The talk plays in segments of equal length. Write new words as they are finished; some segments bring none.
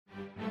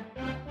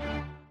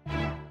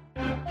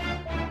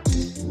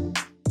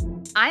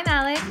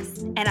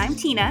I'm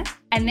Tina.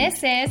 And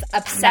this is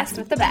Obsessed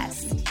with the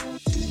Best.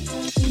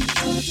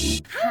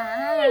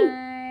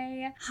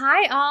 Hi.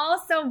 Hi, all.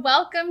 So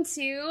welcome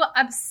to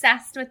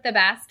Obsessed with the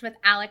Best with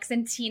Alex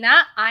and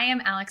Tina. I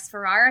am Alex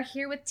Ferrara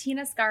here with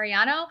Tina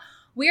Scariano.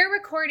 We're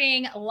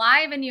recording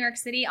live in New York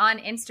City on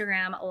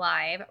Instagram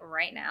Live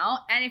right now.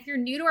 And if you're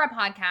new to our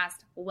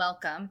podcast,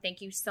 welcome.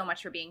 Thank you so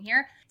much for being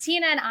here.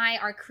 Tina and I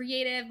are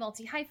creative,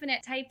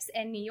 multi-hyphenate types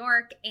in New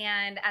York.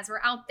 And as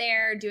we're out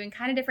there doing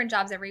kind of different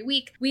jobs every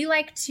week, we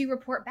like to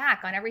report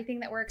back on everything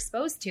that we're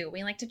exposed to.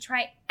 We like to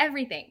try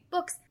everything.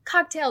 Books,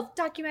 cocktails,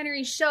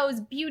 documentaries, shows,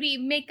 beauty,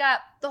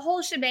 makeup, the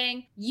whole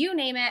shebang, you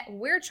name it,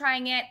 we're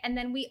trying it. And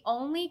then we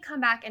only come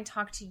back and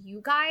talk to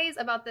you guys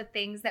about the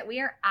things that we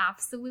are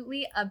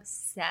absolutely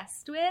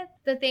obsessed with,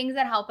 the things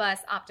that help us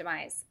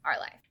optimize our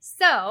life.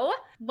 So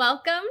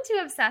welcome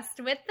to Obsessed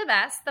with the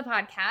Best, the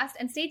podcast,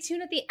 and stay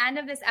tuned at the end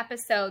of this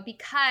episode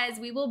because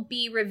we will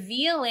be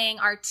revealing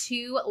our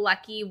 2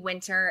 lucky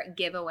winter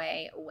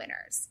giveaway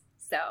winners.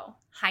 So,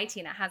 hi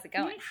Tina, how's it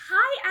going?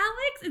 Hi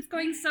Alex, it's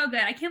going so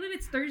good. I can't believe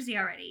it's Thursday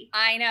already.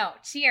 I know.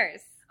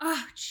 Cheers.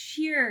 Oh,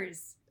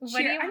 cheers.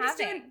 What are you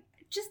having?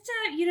 Just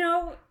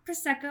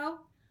Prosecco,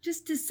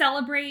 just to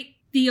celebrate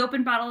the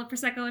open bottle of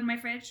Prosecco in my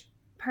fridge.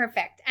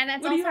 Perfect. And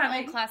it's also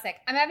an old classic.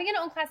 I'm having an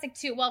old classic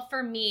too. Well,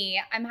 for me,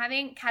 I'm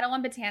having Kettle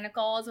One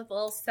Botanicals with a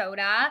little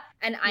soda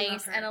and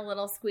ice and a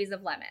little squeeze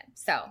of lemon.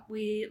 So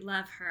we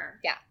love her.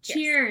 Yeah.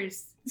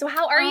 Cheers. So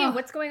how are you?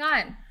 What's going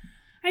on?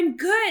 I'm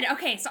good.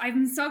 Okay, so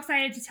I'm so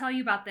excited to tell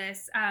you about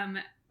this.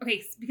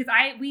 Because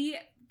we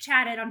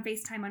chatted on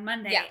FaceTime on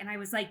Monday, and I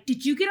was like,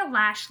 did you get a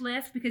lash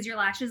lift? Because your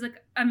lashes look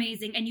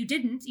amazing. And you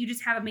didn't. You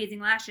just have amazing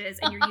lashes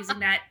and you're using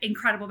that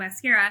incredible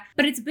mascara.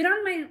 But it's been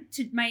on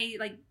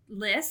my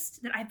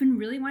list that I've been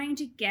really wanting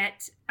to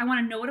get. I want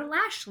to know what a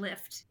lash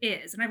lift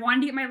is. And I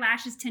wanted to get my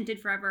lashes tinted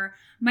forever.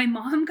 My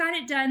mom got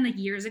it done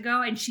years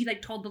ago and she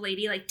told the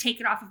lady, take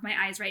it off of my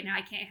eyes right now.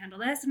 I can't handle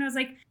this. And I was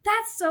like,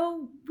 that's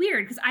so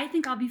weird because I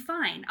think I'll be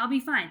fine.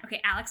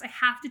 Okay, Alex, I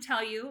have to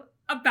tell you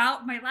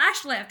about my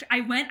lash lift.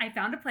 I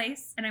found a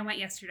place and I went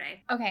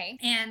yesterday. Okay.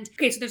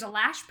 So there's a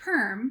lash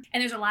perm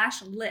and there's a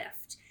lash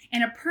lift.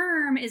 And a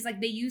perm is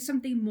they use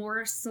something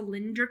more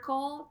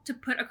cylindrical to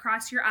put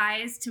across your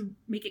eyes to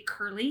make it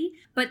curly.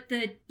 But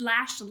the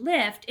lash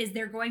lift is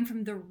they're going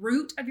from the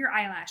root of your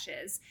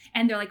eyelashes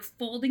and they're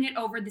folding it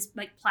over this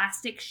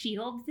plastic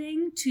shield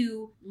thing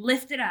to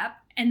lift it up.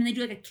 And then they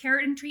do a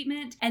keratin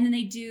treatment and then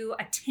they do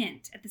a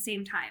tint at the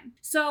same time.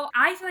 So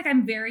I feel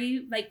I'm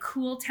very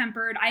cool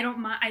tempered. I don't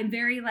mind. I'm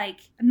very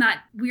I'm not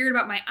weird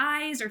about my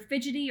eyes or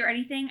fidgety or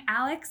anything.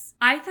 Alex,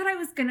 I thought I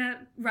was going to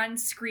run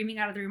screaming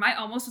out of the room. I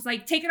almost was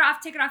take it off.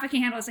 I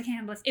can't handle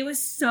this. It was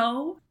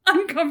so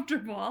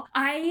uncomfortable.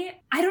 I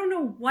don't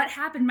know what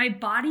happened. My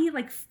body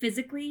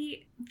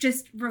physically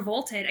just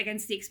revolted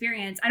against the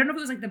experience. I don't know if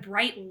it was the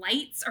bright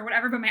lights or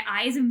whatever, but my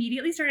eyes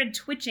immediately started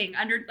twitching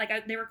under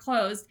they were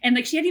closed and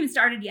she hadn't even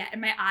started yet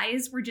and my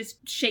eyes were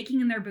just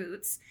shaking in their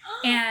boots.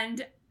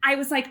 And I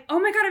was like, oh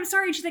my God, I'm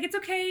sorry. She's like, it's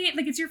okay.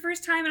 It's your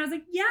first time. And I was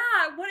like, yeah,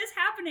 what is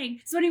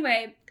happening? So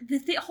anyway,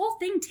 the whole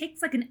thing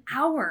takes an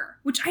hour,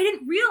 which I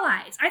didn't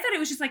realize. I thought it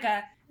was just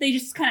they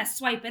just kind of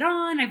swipe it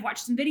on. I've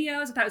watched some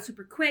videos. I thought it was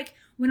super quick.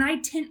 When I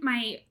tint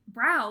my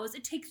brows,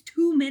 it takes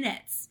 2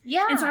 minutes.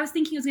 Yeah. And so I was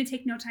thinking it was going to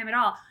take no time at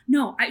all.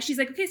 No, she's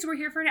like, okay, so we're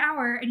here for an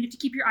hour and you have to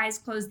keep your eyes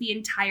closed the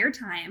entire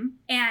time.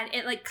 And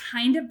it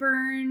kind of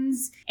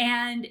burns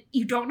and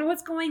you don't know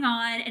what's going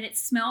on and it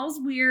smells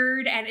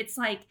weird. And it's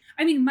my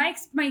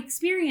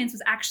experience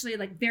was actually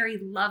very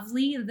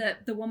lovely.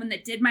 The woman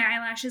that did my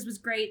eyelashes was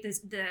great.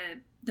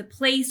 The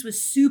place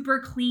was super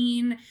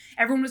clean.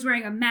 Everyone was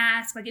wearing a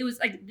mask. It was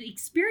the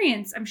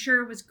experience, I'm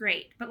sure, was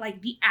great. But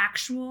the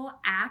actual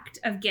act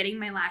of getting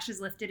my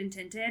lashes lifted and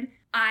tinted,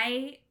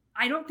 I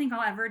don't think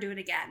I'll ever do it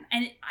again.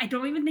 And I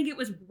don't even think it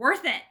was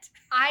worth it.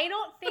 I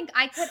don't think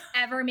I could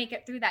ever make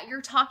it through that.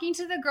 You're talking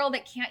to the girl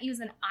that can't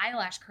use an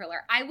eyelash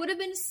curler. I would have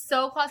been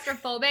so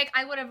claustrophobic.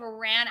 I would have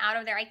ran out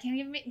of there. I can't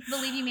even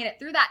believe you made it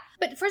through that.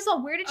 But first of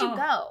all, where did you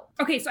go?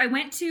 Okay, so I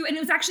went to, and it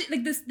was actually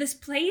this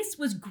place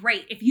was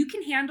great. If you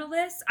can handle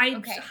this,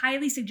 I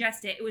highly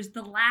suggest it. It was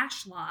the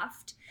Lash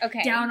Loft.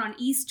 Okay. Down on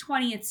East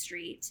 20th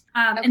Street.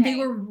 And they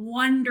were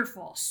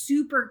wonderful,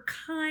 super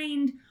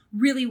kind,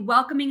 really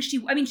welcoming.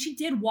 She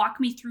did walk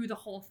me through the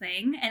whole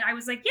thing. And I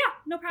was like, yeah,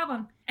 no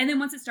problem. And then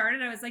once it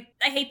started, I was like,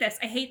 I hate this.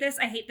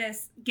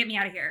 Get me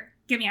out of here.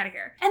 And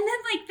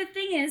then the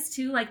thing is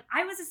too,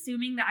 I was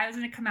assuming that I was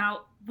going to come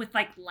out with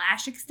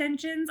lash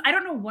extensions. I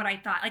don't know what I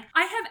thought.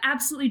 I have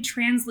absolutely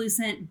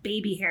translucent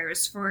baby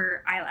hairs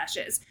for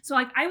eyelashes. So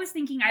I was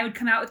thinking I would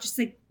come out with just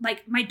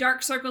my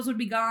dark circles would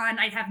be gone.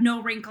 I'd have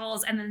no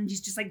wrinkles and then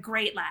just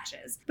great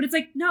lashes. But it's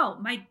no,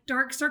 my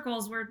dark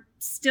circles were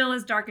still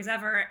as dark as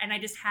ever. And I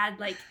just had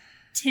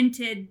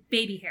tinted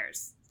baby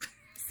hairs.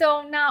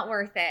 So not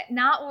worth it.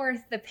 Not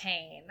worth the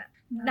pain.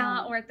 No.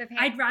 Not worth the pain.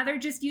 I'd rather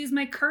just use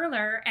my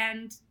curler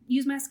and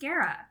use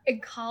mascara.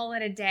 And call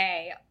it a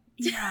day.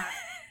 Yeah.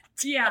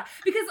 Yeah,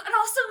 because it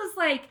also was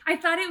like, I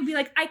thought it would be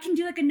like, I can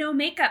do like a no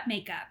makeup.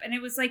 And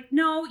it was like,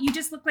 no, you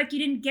just look like you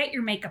didn't get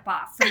your makeup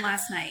off from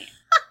last night.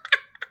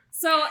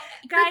 So,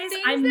 guys,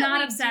 I'm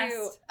not obsessed.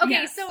 Okay,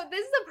 yes. so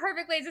this is a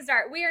perfect place to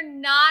start. We are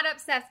not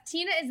obsessed.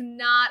 Tina is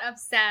not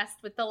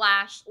obsessed with the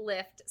lash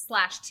lift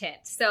 / tint.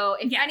 So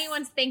if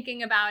anyone's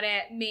thinking about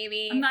it,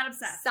 maybe I'm not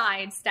obsessed.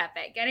 Sidestep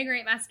it. Get a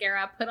great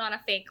mascara, put on a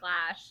fake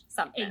lash,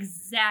 something.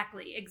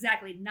 Exactly.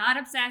 Not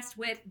obsessed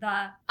with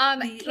the...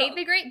 Kate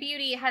the Great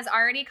Beauty has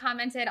already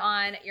commented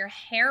on your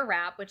hair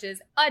wrap, which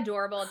is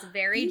adorable. It's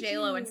very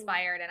J-Lo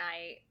inspired, and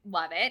I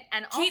love it.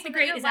 And Kate also the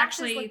Great is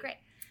actually... look great.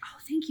 Oh,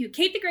 thank you.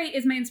 Kate the Great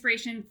is my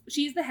inspiration.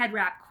 She's the head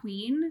wrap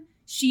queen.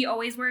 She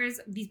always wears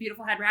these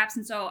beautiful head wraps.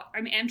 And so I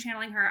am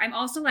channeling her. I'm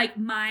also like,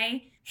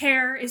 my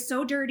hair is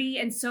so dirty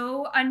and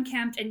so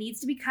unkempt and needs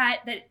to be cut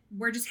that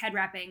we're just head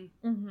wrapping.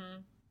 Mm-hmm.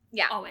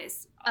 Yeah.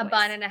 Always. A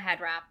bun and a head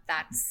wrap.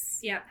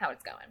 That's how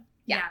it's going.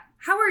 Yeah.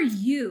 How are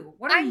you?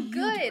 What are you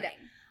doing?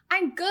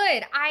 I'm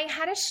good. I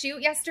had a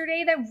shoot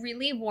yesterday that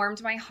really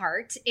warmed my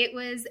heart. It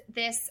was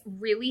this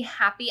really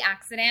happy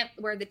accident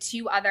where the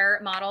two other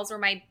models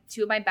were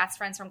two of my best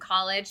friends from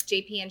college,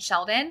 JP and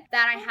Sheldon,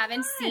 that I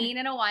haven't seen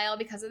in a while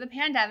because of the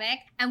pandemic.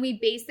 And we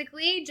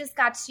basically just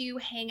got to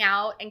hang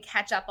out and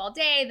catch up all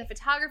day. The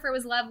photographer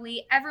was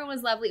lovely. Everyone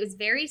was lovely. It was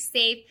very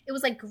safe. It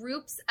was like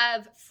groups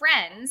of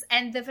friends,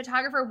 and the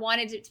photographer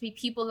wanted it to be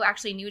people who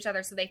actually knew each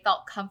other so they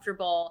felt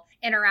comfortable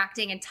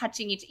interacting and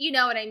touching each, you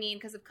know what I mean,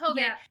 because of COVID.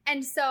 Yeah.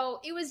 And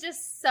so it was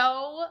just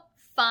so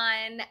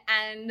fun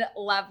and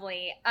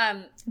lovely.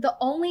 The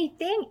only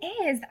thing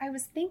is, I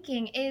was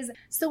thinking is,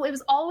 so it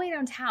was all the way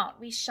downtown.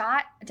 We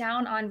shot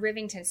down on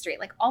Rivington Street,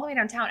 like all the way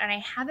downtown. And I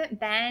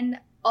haven't been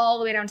all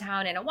the way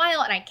downtown in a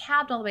while. And I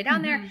cabbed all the way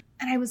down there.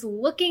 And I was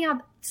looking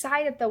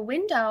outside at the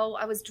window.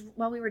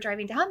 While we were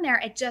driving down there,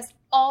 it just,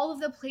 all of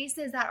the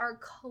places that are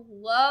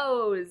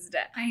closed.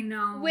 I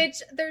know.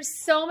 Which there's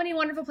so many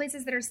wonderful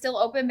places that are still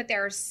open, but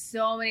there are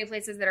so many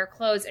places that are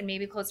closed and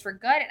maybe closed for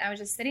good. And I was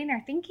just sitting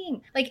there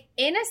thinking, like,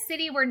 in a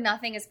city where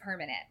nothing is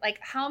permanent, like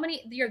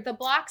the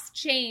blocks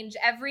change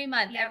every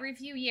month, every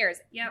few years.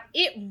 Yep.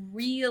 It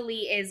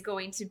really is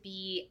going to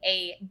be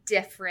a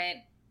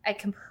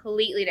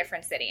completely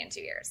different city in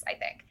 2 years, I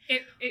think.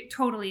 It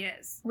totally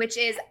is. Which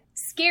is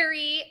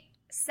scary,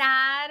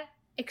 sad,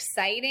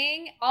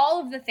 exciting, all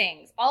of the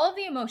things, all of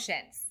the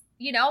emotions,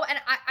 you know, and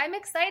I'm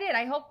excited.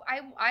 I hope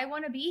I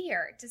want to be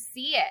here to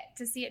see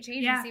it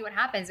change and see what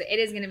happens. It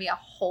is going to be a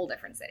whole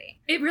different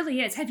city. It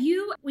really is.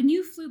 When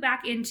you flew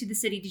back into the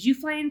city, did you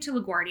fly into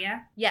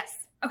LaGuardia?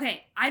 Yes.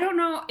 Okay, I don't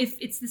know if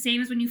it's the same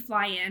as when you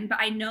fly in, but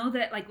I know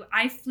that like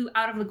I flew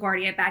out of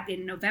LaGuardia back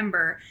in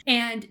November,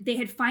 and they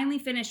had finally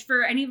finished,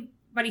 for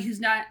anybody who's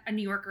not a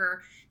New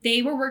Yorker,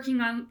 they were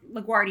working on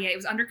LaGuardia. It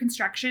was under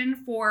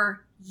construction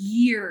for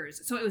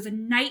years. So it was a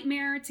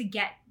nightmare to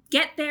get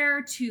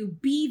there, to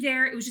be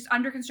there. It was just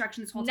under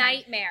construction this whole time.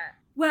 Nightmare.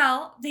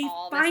 Well, they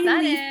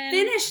finally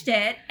finished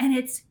it, and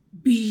it's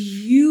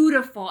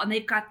beautiful. And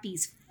they've got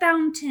these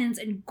fountains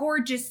and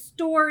gorgeous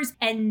stores,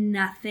 and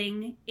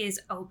nothing is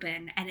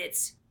open. And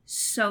it's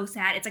so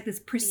sad. It's like this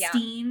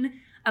pristine,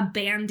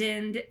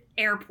 abandoned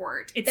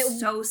airport. It's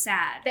so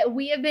sad. That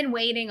we have been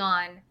waiting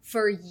on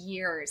for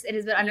years. It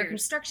has been under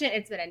construction.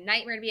 It's been a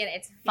nightmare to be in.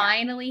 It's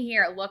finally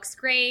here. It looks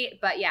great,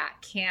 but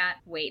can't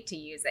wait to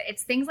use it.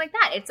 It's things like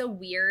that. It's a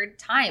weird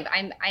time.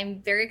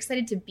 I'm very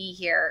excited to be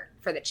here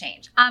for the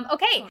change.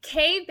 Okay,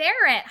 Kay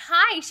Barrett.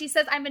 Hi. She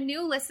says, I'm a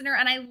new listener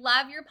and I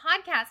love your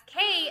podcast.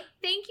 Kay,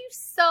 thank you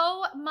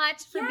so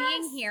much for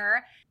being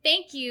here.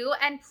 Thank you.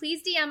 And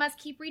please DM us.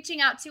 Keep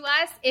reaching out to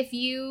us if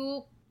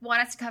you want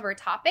us to cover a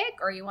topic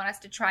or you want us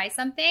to try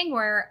something.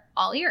 We're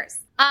all ears.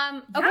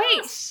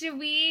 Okay, should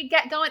we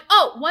get going?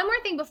 Oh, one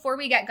more thing before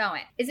we get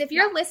going is if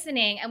you're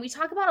listening, and we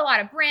talk about a lot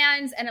of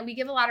brands and we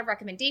give a lot of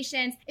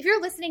recommendations, if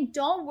you're listening,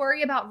 don't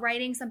worry about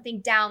writing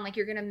something down like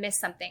you're going to miss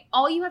something.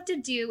 All you have to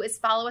do is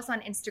follow us on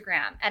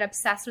Instagram at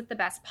Obsessed with the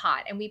Best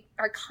Pod. And we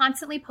are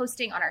constantly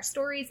posting on our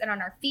stories and on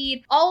our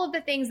feed all of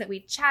the things that we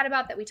chat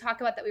about, that we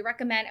talk about, that we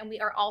recommend. And we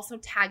are also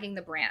tagging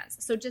the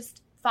brands. So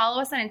just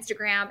follow us on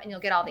Instagram and you'll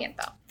get all the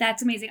info.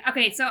 That's amazing.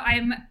 Okay, so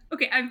I'm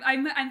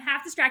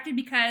half distracted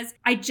because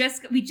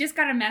we just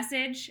got a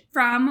message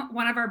from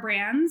one of our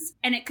brands,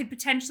 and it could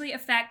potentially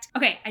affect.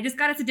 Okay, I just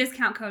got us a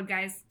discount code,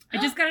 guys. I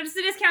just got us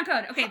a discount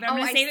code. Okay, but I'm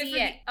going to save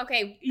it for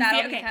Okay,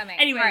 that'll be coming.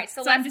 Anyway, all right,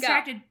 so I'm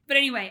distracted. Go. But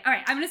anyway, all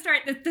right, I'm going to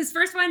start this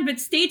first one, but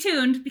stay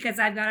tuned because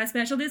I've got a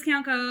special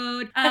discount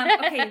code.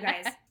 Okay, you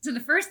guys. So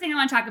the first thing I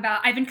want to talk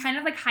about, I've been kind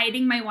of like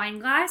hiding my wine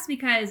glass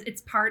because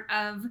it's part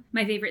of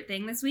my favorite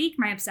thing this week,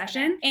 my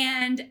obsession.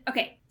 And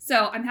okay,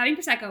 so I'm having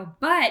Prosecco,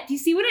 but do you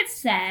see what it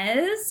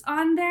says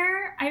on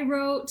there? I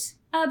wrote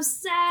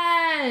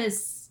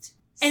obsessed.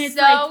 And it's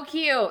so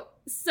cute.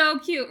 So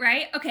cute,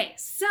 right? Okay,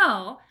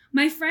 so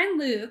my friend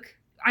Luke,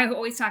 I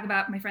always talk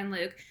about my friend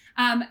Luke.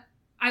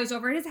 I was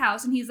over at his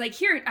house and he's like,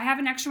 here, I have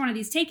an extra one of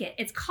these, take it.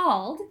 It's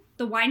called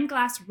the Wine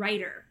Glass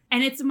Writer.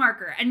 And it's a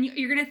marker. And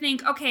you're going to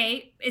think,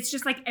 okay, it's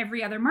just like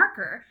every other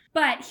marker.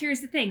 But here's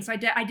the thing. So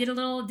I did a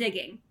little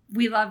digging.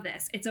 We love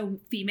this. It's a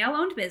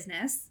female-owned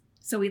business.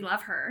 So we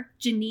love her.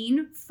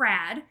 Janine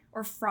Frad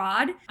or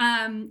Fraud.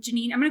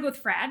 Janine, I'm going to go with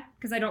Frad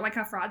because I don't like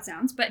how fraud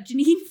sounds, but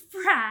Janine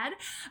Frad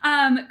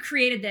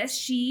created this.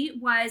 She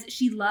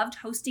loved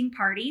hosting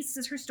parties.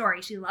 This is her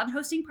story. She loved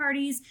hosting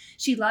parties.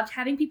 She loved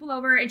having people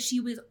over, and she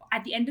was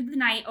at the end of the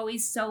night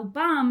always so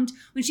bummed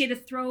when she had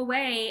to throw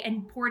away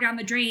and pour down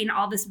the drain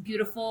all this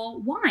beautiful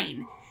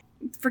wine.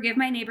 Forgive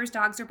my neighbor's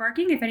dogs are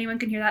barking, if anyone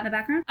can hear that in the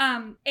background.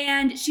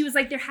 And she was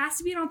like, there has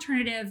to be an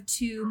alternative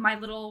to my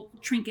little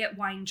trinket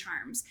wine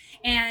charms.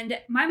 And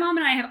my mom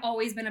and I have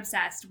always been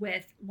obsessed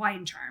with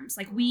wine charms.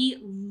 Like, we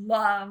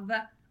love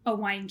a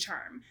wine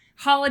charm.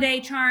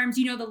 Holiday charms,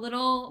 the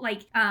little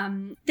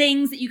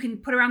things that you can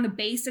put around the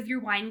base of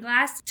your wine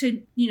glass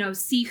to,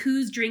 see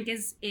whose drink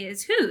is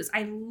whose.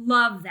 I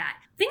love that.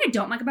 The thing I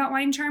don't like about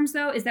wine charms,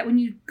 though, is that when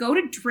you go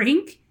to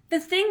drink, the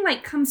thing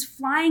comes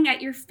flying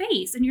at your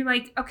face and you're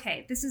like,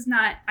 okay, this is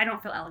not, I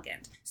don't feel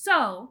elegant.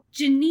 So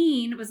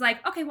Janine was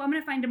like, okay, well, I'm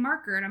going to find a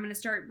marker and I'm going to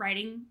start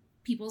writing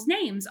people's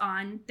names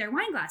on their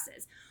wine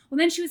glasses. Well,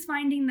 then she was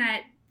finding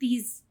that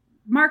these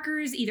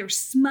markers either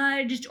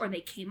smudged or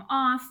they came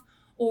off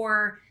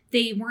or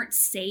they weren't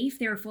safe.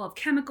 They were full of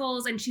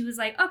chemicals. And she was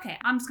like, okay,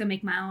 I'm just going to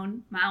make my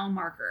own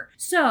marker.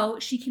 So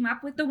she came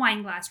up with the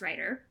wine glass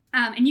writer.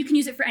 And you can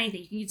use it for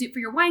anything. You can use it for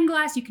your wine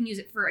glass. You can use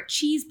it for a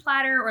cheese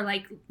platter or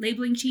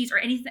labeling cheese or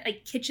anything,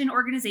 kitchen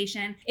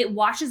organization. It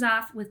washes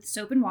off with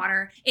soap and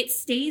water. It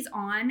stays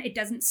on. It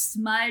doesn't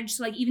smudge.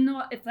 So even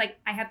though if I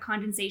have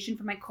condensation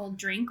from my cold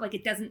drink,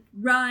 it doesn't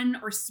run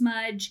or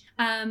smudge.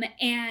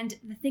 And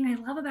the thing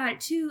I love about it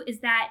too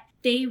is that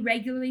they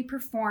regularly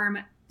perform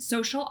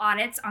social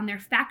audits on their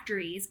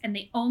factories, and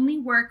they only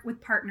work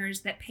with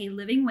partners that pay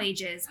living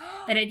wages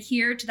that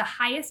adhere to the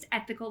highest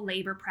ethical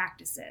labor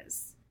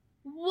practices.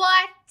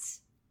 What?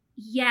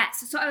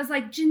 Yes. So I was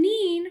like,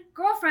 Janine,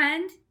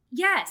 girlfriend,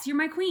 yes, you're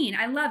my queen.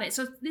 I love it.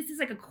 So this is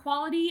a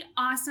quality,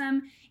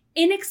 awesome,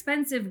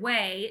 inexpensive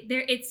way.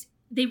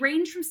 They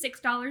range from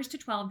 $6 to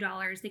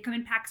 $12. They come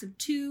in packs of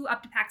 2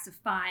 up to packs of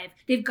 5.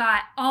 They've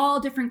got all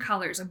different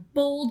colors,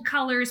 bold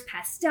colors,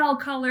 pastel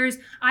colors.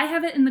 I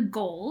have it in the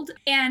gold,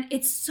 and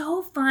it's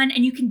so fun.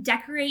 And you can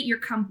decorate your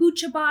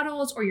kombucha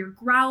bottles or your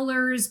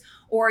growlers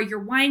or your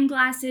wine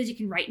glasses. You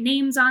can write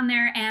names on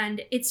there,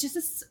 and it's just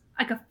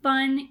a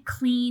fun,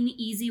 clean,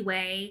 easy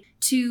way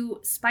to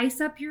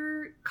spice up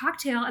your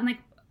cocktail and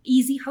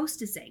easy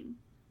hostessing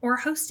or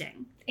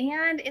hosting.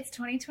 And it's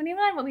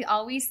 2021. What we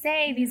always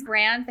say, these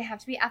brands, they have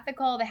to be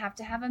ethical. They have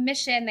to have a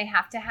mission. They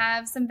have to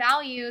have some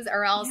values,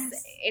 or else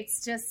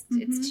it's just,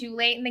 it's too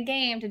late in the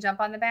game to jump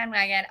on the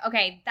bandwagon.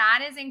 Okay, that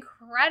is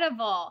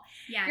incredible.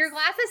 Yes. Your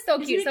glass is so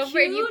cute. So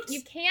for you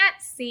can't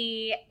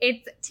see,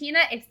 it's Tina,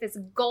 it's this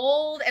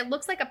gold. It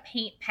looks like a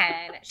paint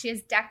pen. She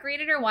has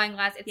decorated her wine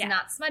glass. It's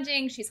not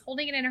smudging. She's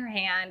holding it in her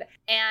hand,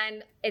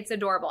 and it's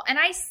adorable. And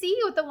I see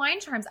you with the wine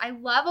charms. I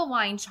love a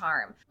wine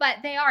charm, but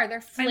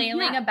they're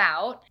flailing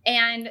about.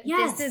 And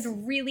this is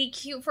really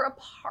cute for a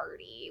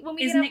party. When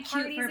we get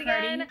parties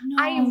again,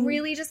 no. I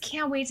really just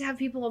can't wait to have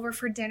people over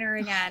for dinner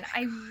again.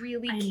 I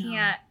really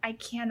can't. I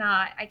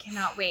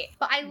cannot wait.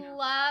 But I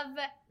love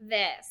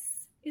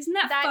this. Isn't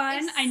that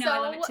fun? I know, I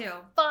love it too.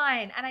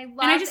 Fun. And I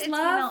love it's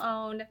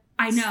female-owned.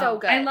 I know. So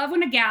good. I love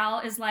when a gal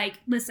is like,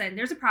 listen,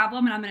 there's a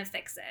problem and I'm going to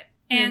fix it.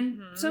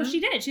 And so she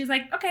did. She was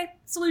like, okay,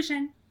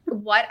 solution.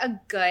 What a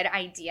good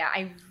idea.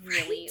 I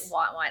really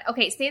want one.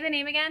 Okay, say the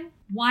name again.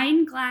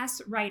 Wine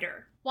Glass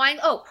Writer.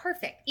 Oh,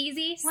 perfect.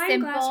 Easy, Wine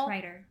simple. Glass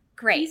Writer.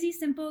 Great. Easy,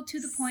 simple, to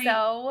the point.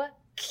 So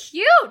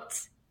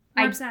cute.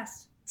 I'm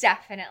obsessed.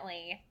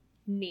 Definitely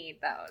need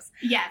those.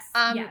 Yes.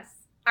 Yes.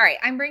 All right.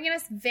 I'm bringing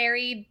us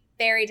very,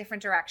 very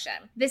different direction.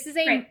 This is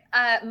a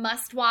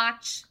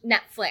must-watch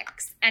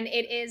Netflix, and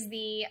it is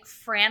the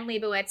Fran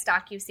Lebowitz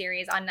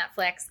docuseries on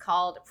Netflix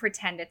called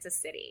Pretend It's a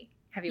City.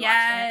 Have you watched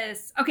it?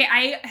 Yes. Okay,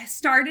 I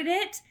started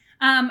it,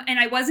 and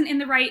I wasn't in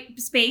the right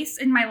space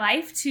in my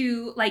life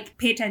to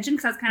pay attention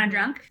because I was kind of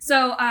drunk.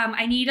 So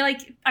I need to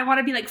I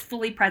want to be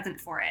fully present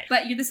for it.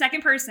 But you're the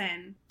second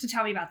person to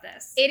tell me about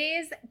this. It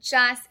is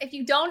just, if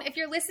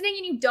you're listening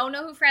and you don't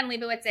know who Fran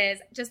Lebowitz is,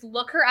 just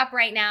look her up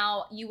right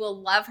now. You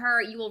will love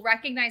her. You will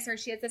recognize her.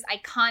 She has this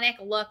iconic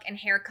look and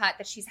haircut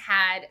that she's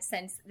had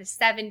since the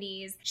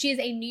 70s. She is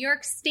a New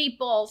York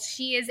staple.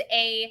 She is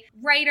a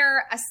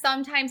writer, a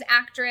sometimes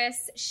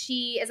actress.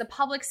 She is a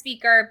public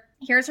speaker.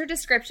 Here's her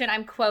description.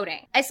 I'm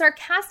quoting. A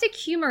sarcastic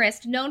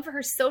humorist known for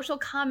her social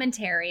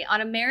commentary on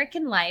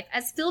American life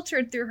as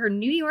filtered through her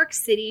New York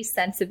City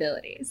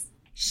sensibilities.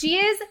 She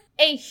is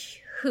a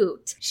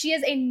hoot. She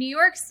is a New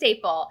York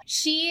staple.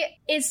 She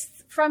is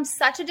from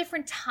such a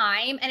different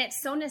time, and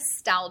it's so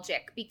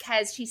nostalgic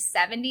because she's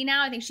 70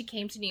 now. I think she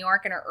came to New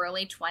York in her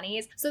early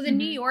 20s. So the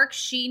New York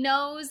she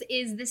knows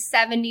is the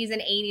 70s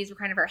and 80s were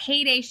kind of her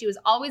heyday. She was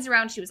always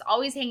around. She was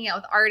always hanging out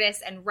with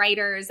artists and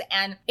writers.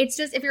 And it's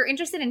just, if you're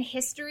interested in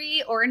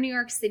history or in New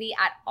York City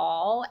at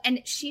all,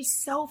 and she's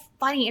so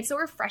funny. It's so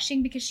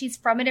refreshing because she's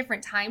from a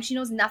different time. She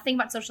knows nothing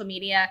about social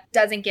media,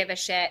 doesn't give a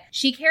shit.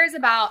 She cares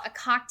about a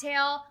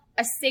cocktail,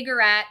 a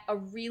cigarette, a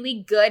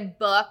really good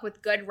book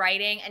with good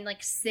writing, and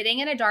sitting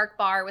in a dark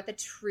bar with a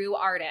true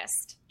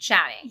artist.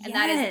 chatting. And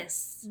that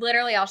is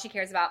literally all she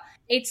cares about.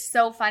 It's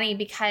so funny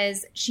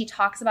because she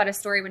talks about a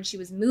story when she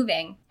was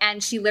moving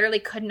and she literally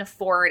couldn't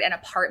afford an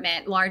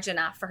apartment large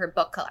enough for her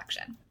book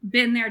collection.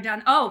 Been there,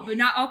 done. Oh, but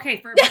not okay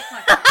for a book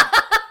collection.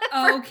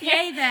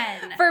 Okay,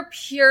 then. For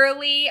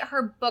purely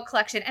her book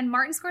collection. And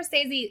Martin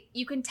Scorsese,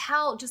 you can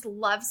tell, just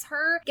loves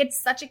her, gets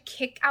such a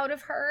kick out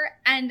of her,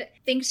 and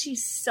thinks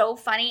she's so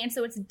funny. And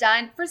so it's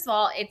done. First of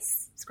all,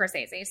 it's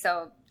Scorsese,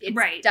 so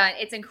it's done.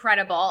 It's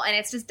incredible. And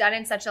it's just done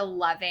in such a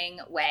loving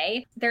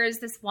way. There's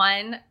this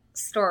one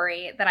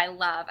story that I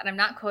love, and I'm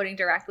not quoting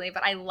directly,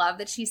 but I love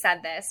that she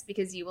said this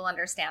because you will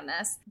understand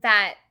this,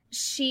 that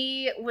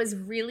she was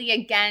really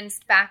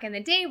against back in the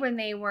day when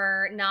they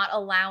were not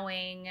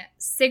allowing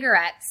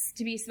cigarettes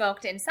to be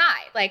smoked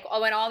inside. Like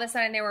when all of a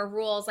sudden there were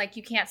rules like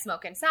you can't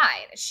smoke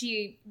inside.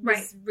 She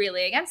was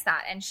really against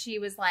that. And she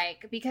was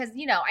like, because,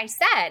 you know, I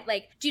said,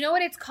 like, do you know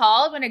what it's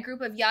called when a group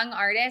of young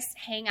artists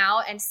hang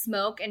out and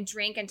smoke and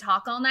drink and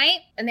talk all night?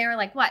 And they were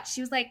like, what?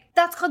 She was like,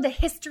 that's called the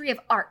history of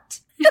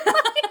art.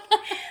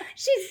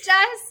 She's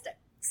just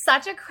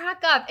such a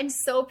crack up and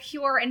so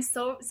pure and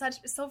so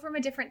from a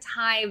different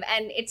time.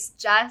 And it's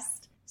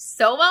just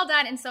so well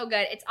done and so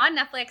good. It's on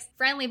Netflix.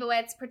 Fran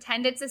Lebowitz,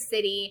 pretend it's a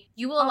city.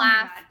 You will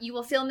laugh. You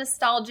will feel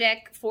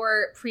nostalgic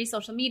for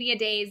pre-social media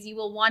days. You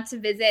will want to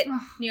visit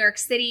New York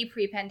City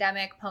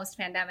pre-pandemic,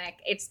 post-pandemic.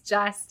 It's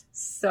just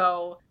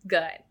so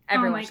good.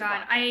 Everyone oh my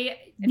God. I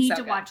need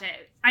to watch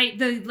it.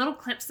 The little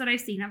clips that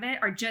I've seen of it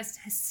are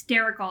just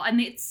hysterical. I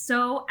mean, it's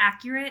so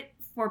accurate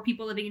for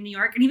people living in New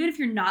York. And even if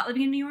you're not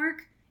living in New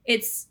York,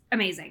 it's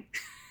amazing.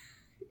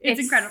 It's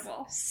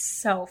incredible.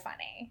 So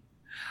funny.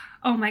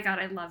 Oh my God,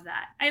 I love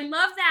that. I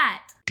love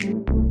that.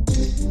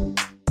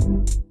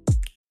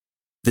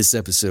 This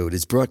episode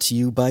is brought to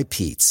you by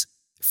Pete's.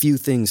 Few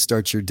things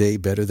start your day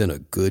better than a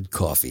good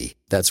coffee.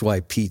 That's why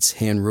Pete's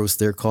hand roast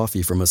their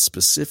coffee from a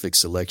specific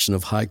selection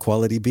of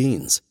high-quality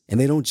beans. And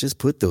they don't just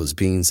put those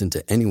beans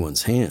into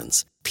anyone's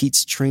hands.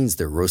 Pete's trains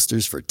their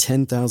roasters for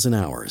 10,000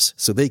 hours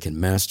so they can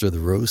master the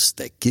roast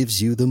that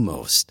gives you the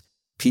most.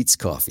 Pete's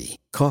Coffee.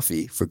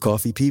 Coffee for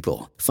coffee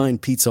people.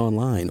 Find Pete's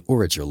online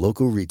or at your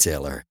local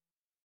retailer.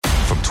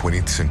 From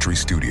 20th Century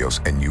Studios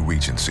and New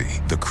Regency,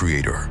 The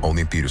Creator,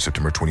 only in theaters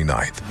September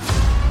 29th.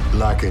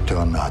 Like it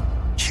or not,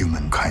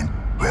 humankind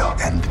will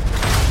end.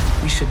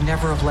 We should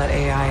never have let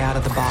AI out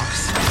of the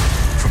box.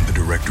 From the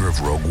director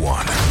of Rogue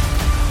One.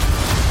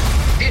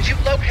 Did you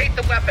locate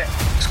the weapon?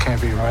 This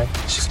can't be right.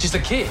 She's just a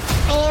kid.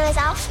 My name is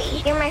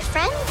Alfie. You're my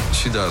friend?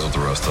 She dies with the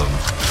rest of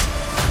them.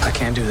 I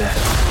can't do that.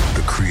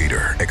 The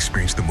Creator.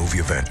 Experience the movie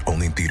event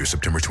only in theaters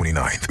September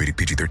 29th. Rated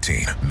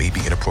PG-13. May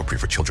be inappropriate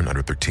for children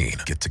under 13.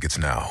 Get tickets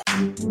now.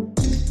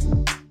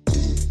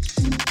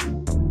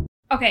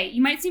 Okay,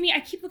 you might see me. I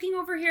keep looking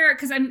over here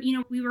because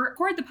we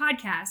record the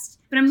podcast,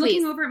 but I'm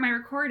looking over at my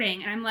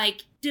recording and I'm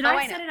like, did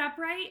I set it up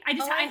right? I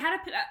had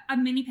a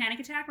mini panic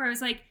attack where I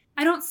was like,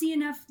 I don't see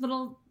enough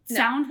little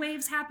sound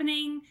waves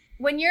happening.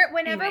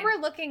 Whenever we're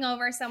looking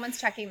over,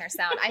 someone's checking their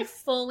sound. I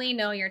fully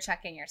know you're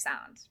checking your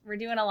sound. We're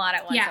doing a lot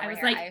at once. Yeah, I was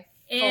here. Like,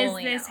 is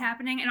this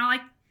happening? And I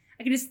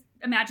can just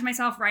imagine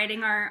myself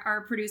writing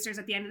our producers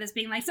at the end of this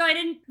being like, so I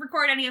didn't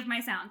record any of my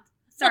sound.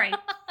 Sorry.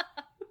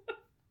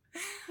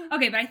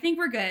 Okay, but I think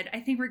we're good.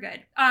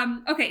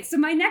 Okay, so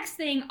my next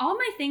thing, all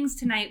my things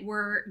tonight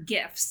were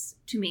gifts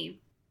to me.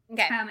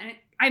 Okay. And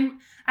I'm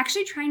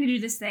actually trying to do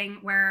this thing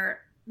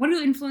where, what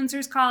do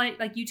influencers call it?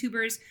 Like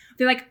YouTubers,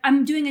 they're like,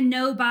 I'm doing a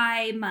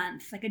no-buy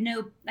month, like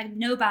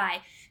no buy.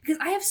 Because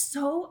I have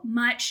so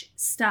much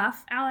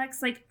stuff,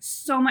 Alex, like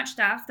so much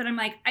stuff that I'm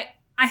like,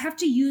 I have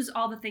to use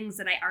all the things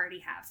that I already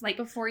have. Like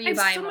before you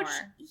buy more.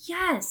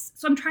 Yes.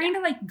 So I'm trying to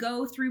like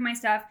go through my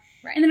stuff.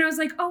 Right. And then I was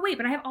like, oh wait,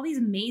 but I have all these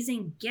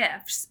amazing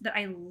gifts that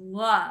I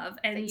love.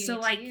 And so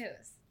like,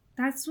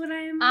 that's what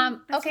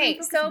I'm okay.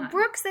 So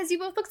Brooke says you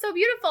both look so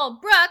beautiful.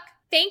 Brooke,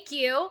 thank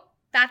you.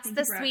 That's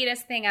the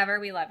sweetest thing ever.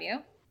 We love you.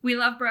 We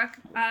love Brooke.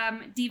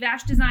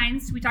 D-Vash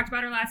Designs. We talked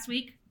about her last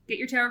week. Get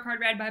your tarot card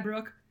read by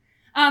Brooke.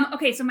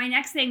 Okay, so my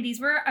next thing,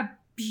 these were a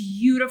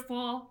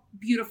beautiful,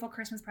 beautiful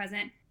Christmas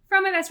present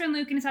from my best friend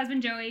Luke and his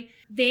husband Joey.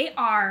 This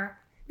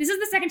is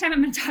the second time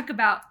I'm going to talk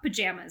about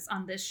pajamas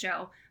on this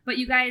show. But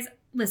you guys,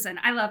 listen,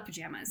 I love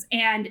pajamas.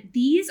 And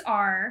these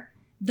are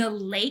the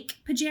Lake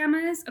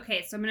pajamas.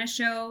 Okay, so I'm going to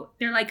show,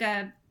 they're like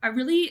a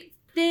really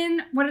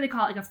thin, what do they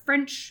call it? Like a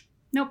French,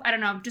 nope, I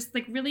don't know, just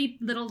like really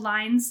little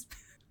lines.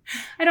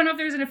 I don't know if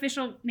there's an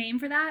official name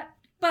for that.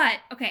 But,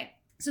 okay,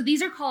 so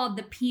these are called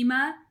the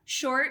Pima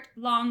Short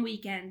Long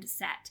Weekend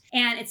Set.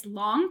 And it's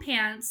long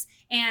pants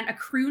and a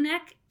crew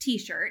neck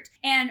t-shirt.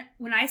 And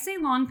when I say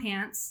long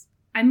pants,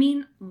 I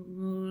mean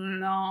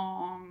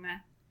long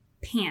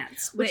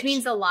pants. Which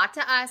means a lot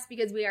to us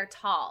because we are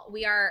tall.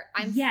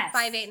 I'm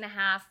 5'8.5".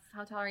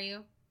 How tall are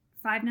you?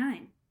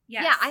 5'9".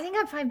 Yes. Yeah, I think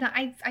I'm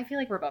 5'9". I feel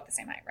like we're both the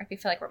same height. I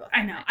feel like we're both.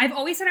 I know. I've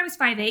always said I was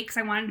 5'8" because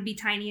I wanted to be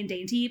tiny and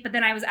dainty. But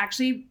then I was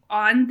actually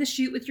on the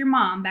shoot with your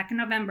mom back in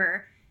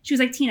November. She was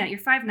like, Tina, you're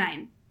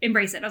 5'9".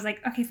 Embrace it. I was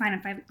like, okay,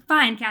 fine.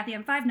 Fine, Kathy,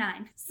 I'm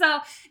 5'9". So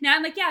now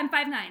I'm like, yeah, I'm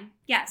 5'9".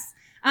 Yes.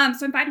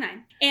 So I'm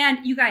 5'9".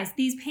 And you guys,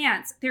 these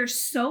pants, they're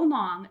so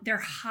long. They're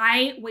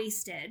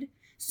high-waisted.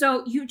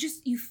 So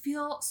you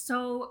feel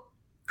so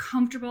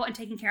comfortable and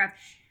taken care of.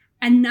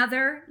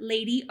 Another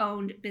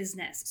lady-owned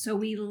business. So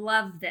we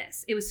love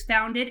this. It was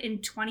founded in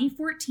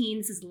 2014.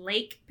 This is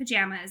Lake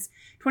Pajamas.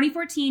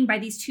 2014 by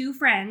these two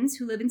friends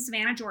who live in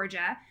Savannah,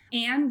 Georgia,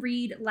 Anne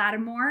Reed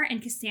Lattimore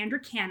and Cassandra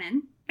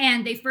Cannon.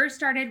 And they first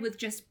started with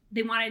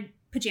they wanted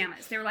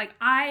pajamas. They were like,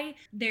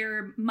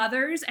 they're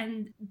mothers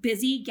and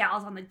busy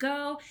gals on the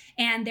go.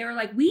 And they were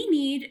like, we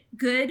need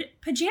good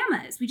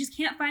pajamas. We just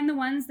can't find the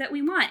ones that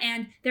we want.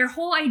 And their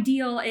whole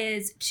ideal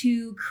is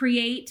to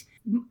create,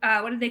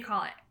 what do they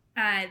call it?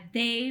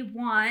 They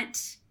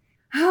want,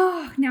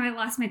 now I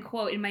lost my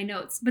quote in my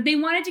notes, but they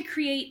wanted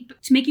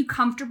to make you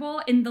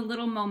comfortable in the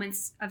little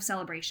moments of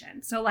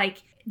celebration. So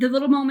like the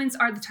little moments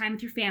are the time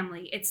with your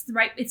family. It's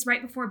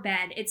right before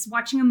bed. It's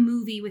watching a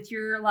movie with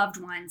your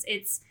loved ones.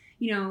 It's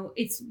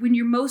when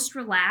you're most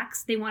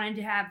relaxed. They wanted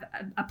to have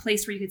a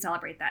place where you could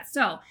celebrate that.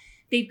 So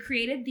they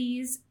created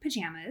these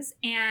pajamas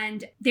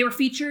and they were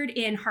featured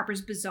in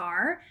Harper's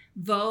Bazaar,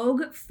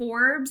 Vogue,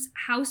 Forbes,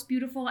 House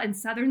Beautiful, and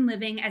Southern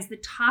Living as the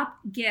top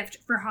gift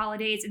for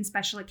holidays and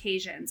special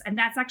occasions. And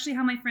that's actually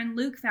how my friend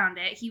Luke found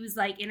it. He was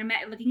like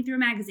looking through a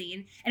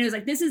magazine and it was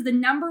like, this is the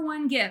number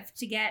one gift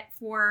to get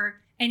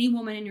for any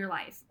woman in your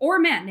life, or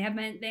men. They have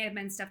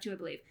men stuff too, I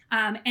believe.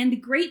 And the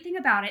great thing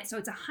about it, so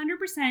it's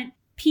 100%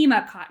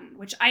 Pima cotton,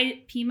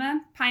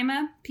 Pima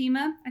cotton,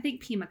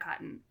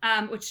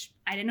 which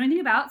I didn't know anything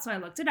about. So I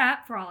looked it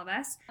up for all of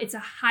us. It's a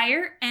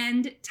higher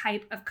end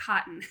type of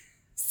cotton.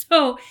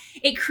 So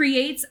it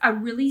creates a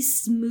really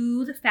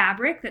smooth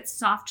fabric that's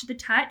soft to the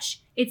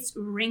touch. It's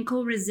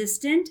wrinkle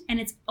resistant and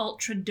it's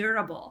ultra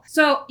durable.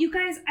 So you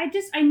guys,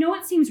 I know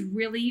it seems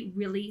really,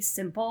 really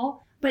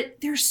simple,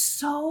 but they're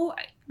so,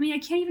 I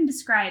can't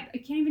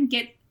even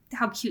get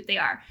how cute they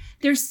are.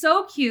 They're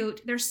so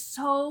cute. They're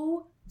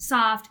so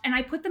soft. And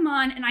I put them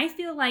on and I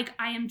feel like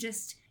I am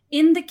just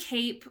in the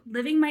Cape,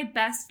 living my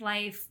best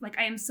life. Like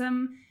I am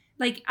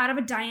out of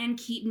a Diane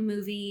Keaton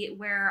movie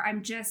where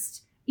I'm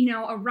just,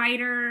 a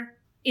writer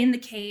in the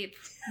Cape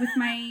with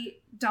my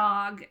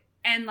dog.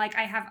 And like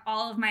I have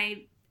all of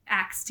my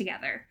acts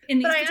together in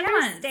these pajamas.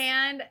 I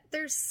understand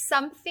there's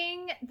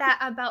something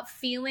about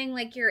feeling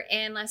like you're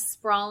in a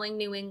sprawling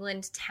New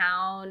England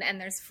town and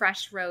there's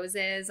fresh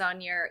roses on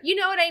your, you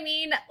know what I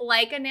mean?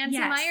 Like a Nancy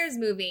Meyers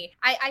movie.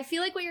 I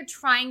feel like what you're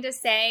trying to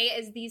say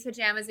is these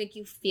pajamas make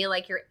you feel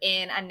like you're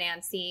in a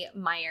Nancy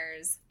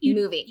Meyers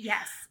movie.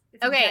 Yes.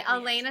 Okay, exactly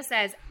Elena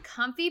says,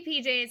 comfy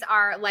PJs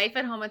are life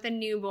at home with a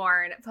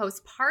newborn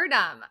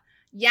postpartum.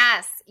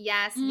 Yes.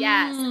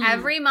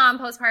 Every mom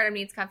postpartum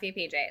needs comfy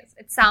PJs.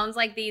 It sounds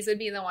like these would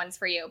be the ones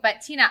for you.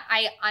 But Tina,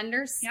 I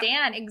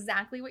understand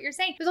exactly what you're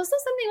saying. There's also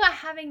something about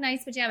having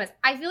nice pajamas.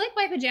 I feel like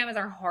my pajamas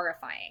are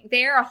horrifying.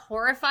 They're a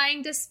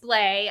horrifying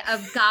display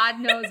of God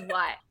knows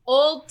what.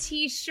 Old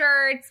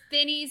t-shirts,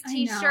 Vinny's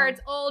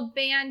t-shirts, old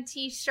band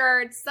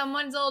t-shirts,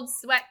 someone's old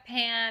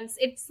sweatpants.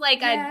 It's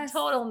like a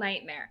total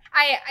nightmare.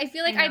 I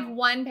feel like I have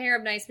one pair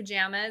of nice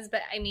pajamas,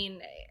 but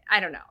I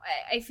don't know.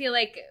 I feel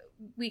like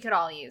we could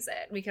all use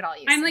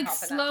it. I'm like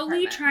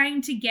slowly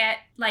trying to get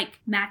like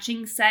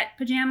matching set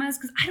pajamas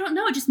because I don't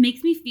know. It just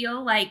makes me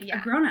feel like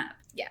a grown up.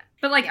 Yeah.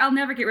 But like I'll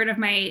never get rid of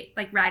my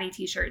like ratty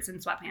t-shirts and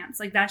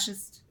sweatpants. Like that's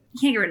just, you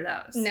can't get rid of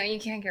those. No, you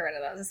can't get rid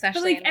of those,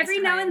 especially. But like every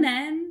now and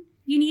then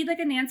you need like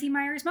a Nancy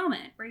Meyers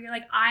moment where you're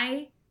like,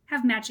 I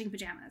have matching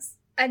pajamas.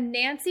 A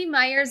Nancy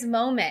Meyers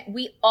moment.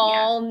 We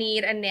all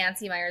need a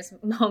Nancy Meyers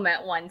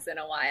moment once in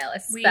a while,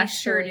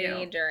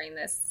 especially during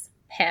this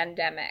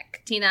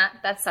pandemic. Tina,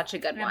 that's such a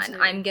good one.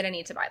 I'm gonna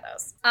need to buy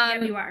those.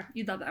 Yeah, you are.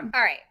 You'd love them.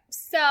 All right.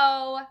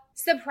 So,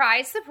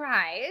 surprise.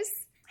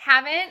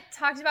 Haven't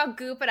talked about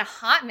Goop in a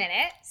hot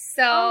minute.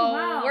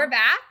 So we're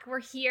back. We're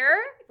here.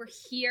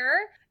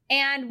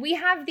 And we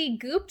have the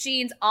Goop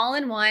Jeans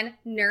All-in-One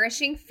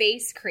Nourishing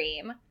Face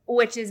Cream,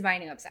 which is my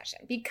new obsession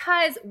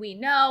because we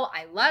know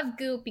I love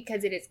Goop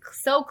because it is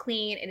so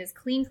clean. It is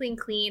clean.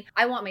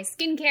 I want my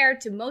skincare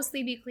to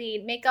mostly be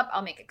clean. Makeup,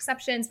 I'll make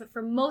exceptions, but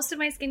for most of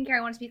my skincare,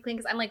 I want it to be clean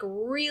because I'm like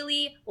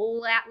really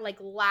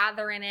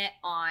lathering it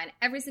on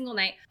every single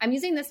night. I'm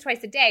using this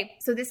twice a day.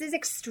 So this is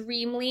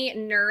extremely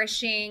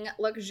nourishing,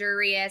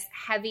 luxurious,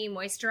 heavy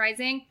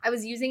moisturizing. I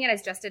was using it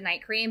as just a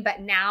night cream,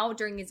 but now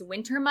during these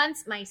winter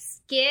months, my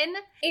skin,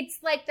 it's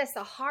like the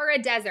Sahara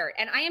Desert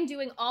and I am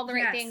doing all the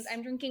right things.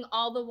 I'm drinking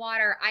all the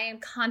water. I am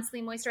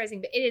constantly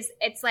moisturizing, but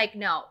it's like,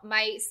 no,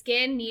 my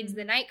skin needs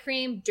the night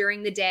cream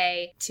during the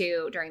day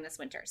too, during this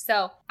winter.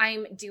 So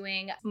I'm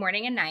doing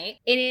morning and night.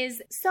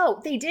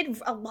 They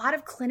did a lot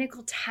of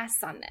clinical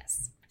tests on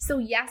this. So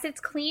yes,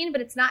 it's clean,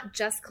 but it's not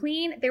just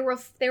clean. There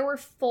were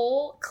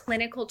full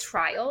clinical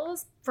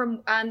trials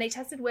from, they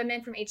tested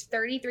women from age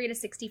 33 to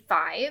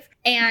 65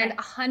 and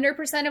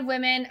 100% of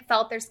women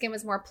felt their skin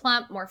was more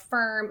plump, more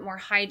firm, more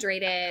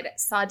hydrated,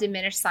 saw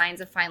diminished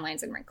signs of fine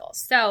lines and wrinkles.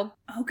 So,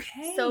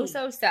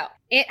 So.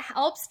 It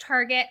helps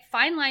target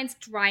fine lines,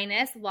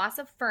 dryness, loss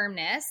of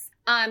firmness,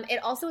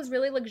 It also is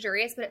really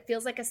luxurious, but it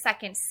feels like a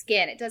second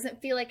skin. It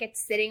doesn't feel like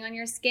it's sitting on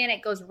your skin.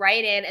 It goes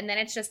right in, and then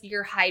it's just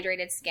your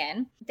hydrated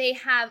skin. They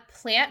have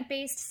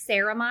plant-based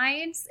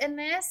ceramides in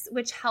this,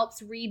 which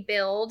helps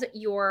rebuild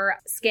your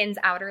skin's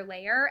outer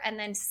layer, and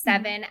then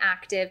 7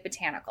 active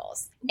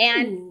botanicals.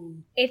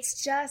 And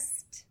it's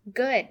just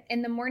good.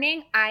 In the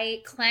morning,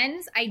 I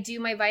cleanse. I do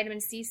my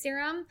vitamin C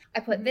serum. I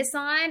put this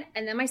on,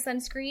 and then my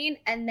sunscreen,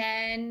 and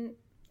then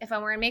if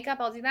I'm wearing makeup,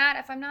 I'll do that.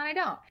 If I'm not, I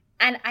don't.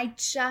 And I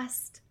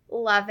just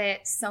love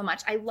it so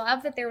much. I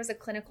love that there was a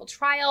clinical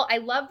trial. I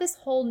love this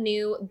whole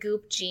new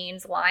Goop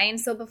Jeans line.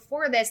 So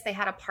before this, they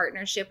had a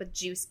partnership with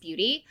Juice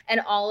Beauty,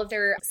 and all of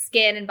their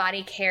skin and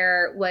body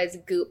care was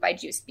Goop by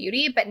Juice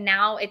Beauty. But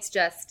now it's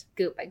just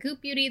Goop by Goop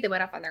Beauty. They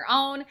went off on their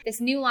own.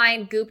 This new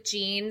line, Goop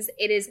Jeans,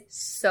 it is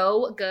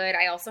so good.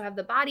 I also have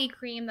the body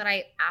cream that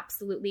I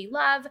absolutely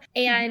love.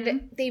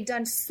 And they've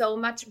done so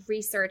much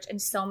research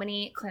and so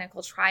many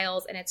clinical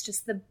trials, and it's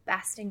just the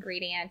best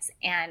ingredients.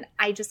 And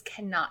I just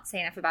cannot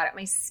say enough about it.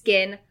 My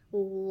skin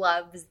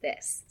loves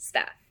this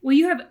stuff. Well,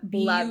 you have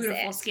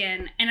beautiful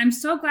skin. And I'm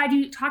so glad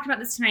you talked about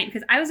this tonight,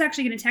 because I was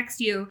actually going to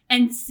text you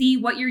and see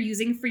what you're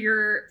using for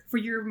your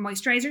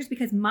moisturizers,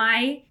 because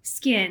my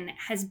skin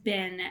has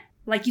been,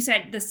 like you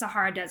said, the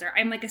Sahara Desert.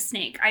 I'm like a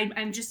snake.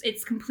 I'm just,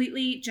 it's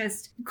completely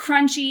just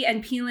crunchy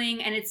and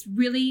peeling, and it's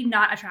really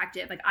not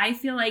attractive. Like, I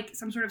feel like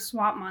some sort of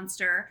swamp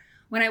monster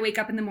when I wake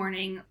up in the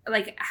morning.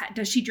 Like,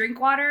 does she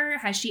drink water?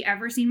 Has she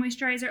ever seen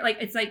moisturizer? Like,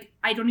 it's like,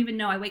 I don't even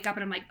know. I wake up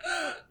and I'm like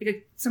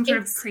some sort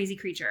of crazy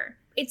creature.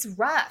 It's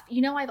rough.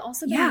 You know, I've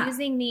also been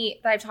using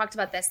I've talked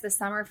about this, the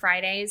Summer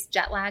Fridays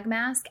jet lag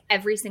mask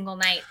every single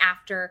night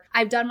after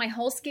I've done my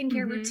whole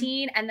skincare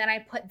routine. And then I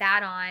put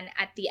that on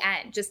at the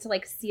end just to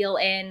like seal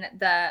in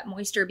the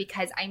moisture,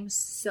 because I'm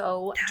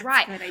so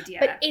dry. That's a good idea.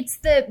 But it's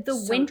the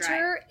So winter.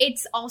 dry.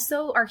 It's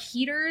also our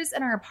heaters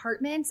in our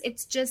apartments.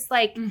 It's just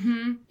like,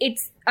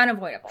 it's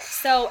unavoidable.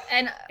 So,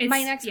 and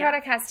my next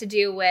product has to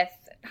do with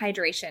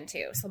hydration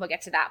too, so we'll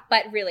get to that.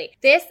 But really,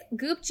 this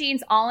Goop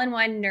Jeans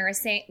all-in-one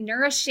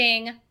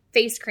nourishing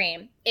face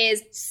cream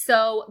is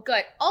so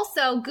good.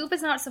 Also, Goop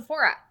is not at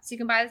Sephora, so you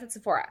can buy this at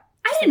Sephora.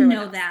 I didn't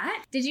know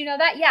that. Did you know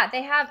that? Yeah,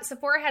 they have,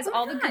 Sephora has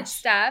all the good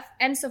stuff.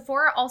 And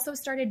Sephora also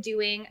started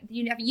doing,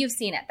 you've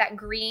seen it, that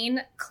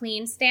green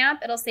clean stamp.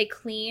 It'll say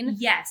clean.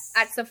 Yes.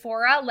 At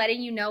Sephora,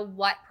 letting you know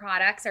what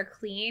products are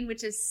clean,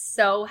 which is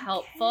so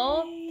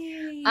helpful.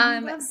 I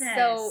love this.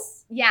 So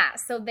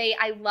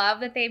I love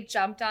that they've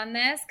jumped on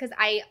this, because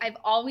I've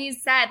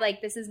always said,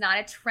 like, this is not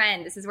a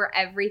trend. This is where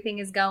everything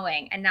is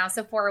going. And now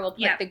Sephora will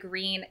put the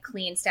green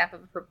clean stamp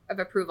of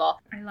approval.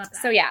 I love that.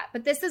 So yeah,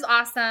 but this is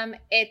awesome.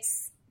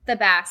 It's the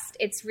best.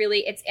 It's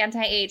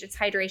anti-age, it's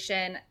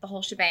hydration, the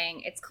whole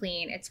shebang. It's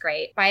clean. It's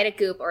great. Buy it at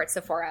Goop or at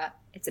Sephora.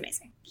 It's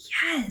amazing.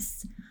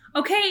 Yes.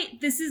 Okay,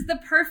 this is the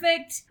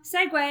perfect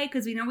segue,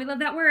 because we know we love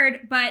that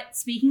word. But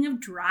speaking of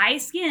dry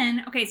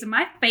skin, okay, so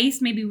my face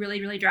may be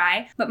really, really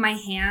dry, but my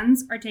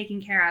hands are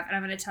taken care of. And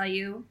I'm going to tell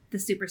you the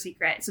super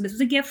secret. So this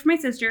was a gift from my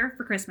sister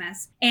for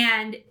Christmas,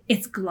 and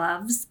it's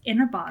gloves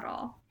in a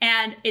bottle.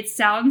 And it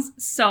sounds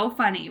so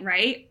funny,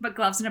 right? But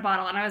gloves in a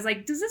bottle. And I was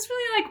like, does this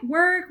really like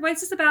work?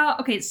 What's this about?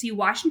 Okay, so you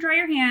wash and dry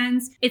your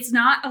hands. It's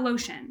not a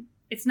lotion.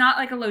 It's not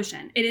like a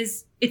lotion.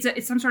 It's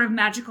some sort of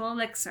magical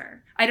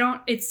elixir.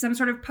 It's some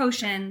sort of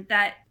potion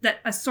that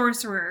a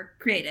sorcerer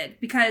created.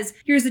 Because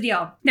here's the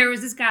deal. There was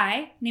this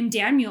guy named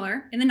Dan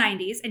Mueller in the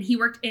 90s, and he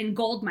worked in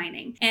gold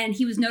mining. And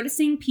he was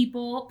noticing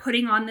people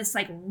putting on this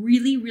like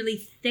really,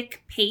 really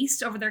thick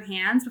paste over their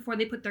hands before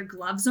they put their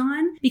gloves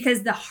on,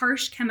 because the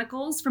harsh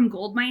chemicals from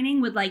gold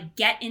mining would like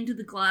get into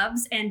the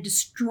gloves and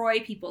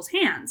destroy people's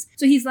hands.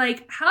 So he's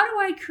like, how do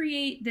I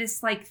create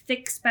this like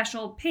thick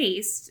special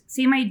paste?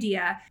 Same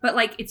idea, but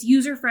like it's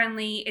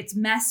user-friendly, it's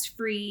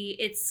mess-free,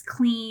 it's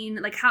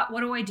clean. Like,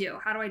 what do I do?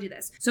 How do I do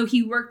this? So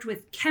he worked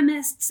with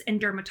chemists and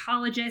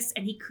dermatologists,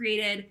 and he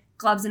created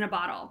gloves in a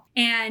bottle.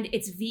 And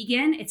it's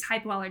vegan, it's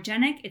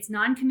hypoallergenic, it's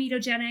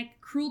non-comedogenic,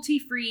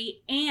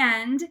 cruelty-free,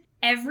 and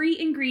every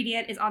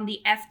ingredient is on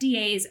the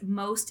FDA's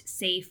most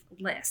safe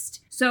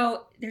list.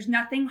 So there's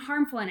nothing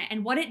harmful in it.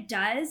 And what it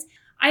does,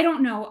 I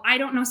don't know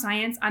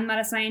science. I'm not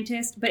a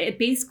scientist, but it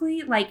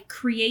basically like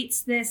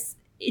creates this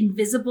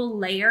invisible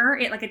layer.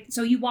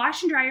 So you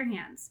wash and dry your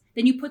hands,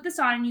 then you put this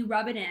on and you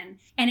rub it in,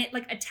 and it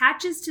like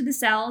attaches to the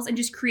cells and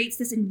just creates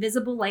this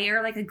invisible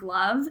layer like a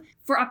glove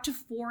for up to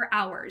 4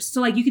 hours.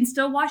 So like you can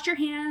still wash your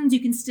hands,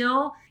 you can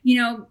still,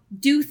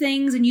 do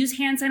things and use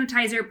hand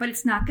sanitizer, but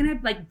it's not gonna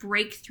like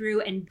break through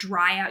and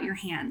dry out your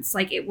hands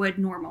like it would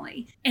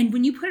normally. And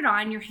when you put it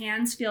on, your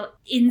hands feel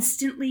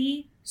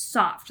instantly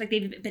soft, like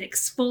they've been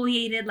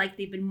exfoliated, like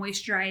they've been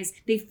moisturized.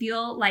 They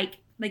feel like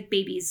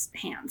baby's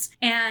hands.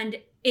 And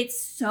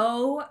it's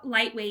so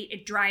lightweight.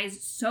 It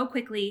dries so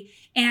quickly.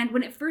 And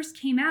when it first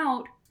came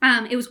out,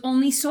 it was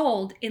only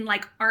sold in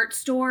like art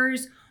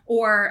stores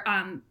or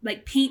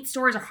like paint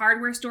stores or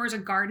hardware stores or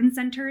garden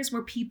centers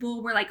where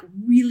people were like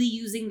really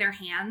using their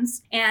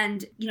hands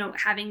and, you know,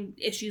 having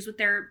issues with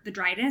the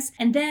dryness.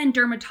 And then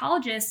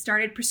dermatologists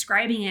started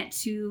prescribing it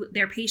to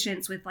their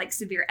patients with like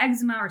severe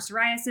eczema or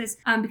psoriasis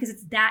because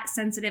it's that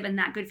sensitive and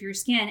that good for your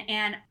skin.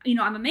 And, you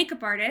know, I'm a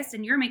makeup artist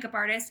and you're a makeup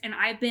artist, and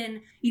I've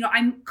been, you know,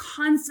 I'm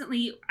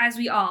constantly, as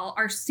we all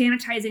are,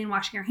 sanitizing and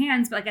washing our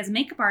hands. But like as a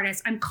makeup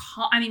artist,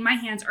 my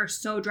hands are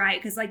so dry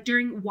because like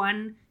during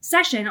one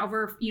session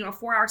over, you know, a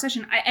 4-hour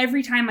session,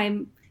 every time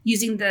I'm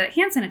using the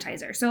hand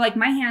sanitizer. So like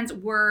my hands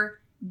were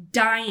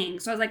dying.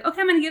 So I was like,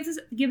 okay, I'm going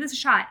to give this a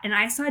shot. And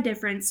I saw a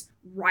difference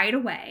right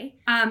away.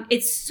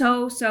 It's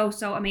so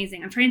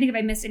amazing. I'm trying to think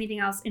if I missed anything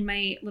else in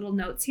my little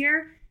notes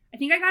here. I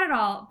think I got it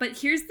all, but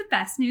here's the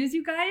best news,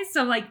 you guys.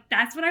 So like,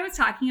 that's what I was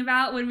talking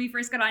about when we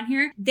first got on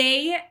here.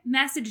 They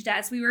messaged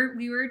us. We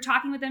were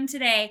talking with them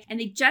today, and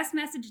they just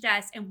messaged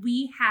us, and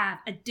we have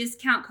a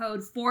discount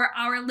code for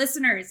our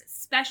listeners,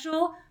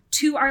 special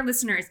to our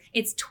listeners.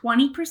 It's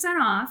 20%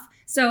 off.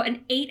 So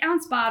an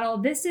 8-ounce bottle,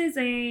 this is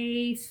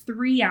a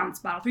 3-ounce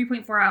bottle,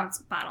 3.4 ounce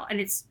bottle, and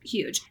it's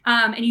huge.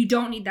 And you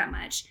don't need that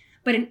much.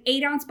 But an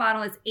 8-ounce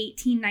bottle is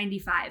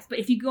 $18.95. But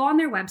if you go on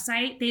their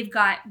website, they've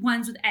got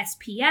ones with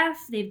SPF,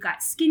 they've got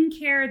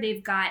skincare,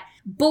 they've got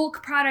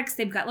bulk products,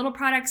 they've got little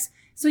products.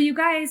 So you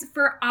guys,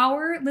 for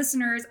our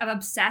listeners of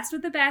Obsessed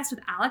with the Best with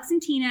Alex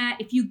and Tina,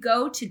 if you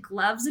go to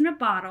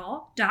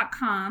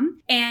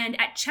glovesinaBottle.com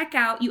and at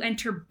checkout, you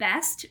enter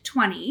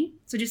BEST20.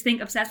 So just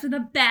think Obsessed with the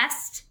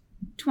Best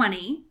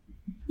 20.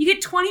 You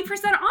get 20%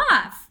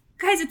 off.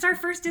 Guys, it's our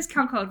first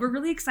discount code. We're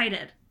really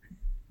excited.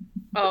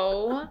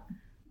 Oh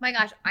my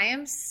gosh, I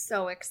am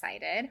so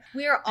excited.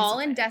 We are all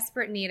in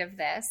desperate need of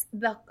this.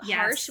 The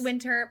harsh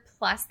winter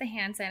plus the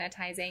hand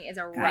sanitizing is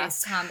a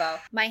rough combo.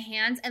 My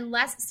hands,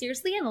 unless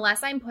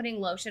I'm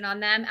putting lotion on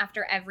them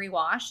after every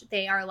wash,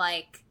 they are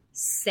like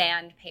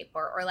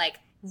sandpaper or like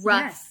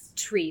rough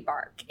tree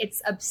bark.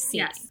 It's obscene.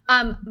 Yes.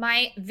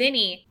 My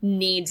Vinny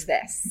needs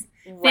this.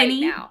 Right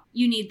now.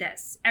 You need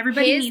this.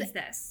 Everybody needs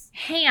this.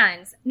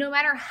 Hands, no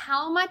matter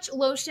how much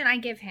lotion I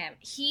give him,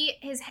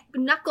 his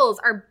knuckles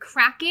are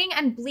cracking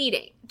and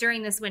bleeding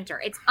during this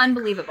winter. It's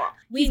unbelievable.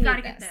 He's got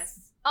to get this.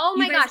 Oh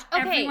my gosh.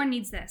 Okay. Everyone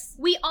needs this.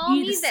 We all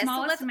need this.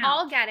 So let's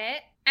all get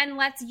it. And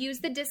let's use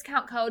the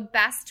discount code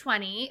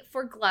BEST20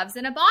 for gloves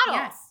in a bottle.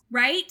 Yes.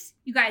 Right?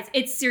 You guys,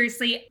 it's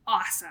seriously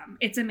awesome.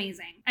 It's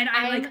amazing. And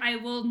I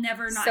will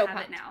never not have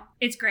it now.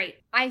 It's great.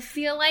 I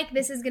feel like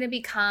this is going to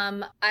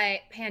become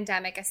a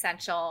pandemic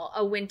essential,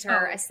 a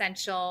winter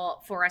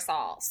essential for us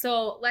all.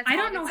 So let's I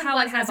don't know how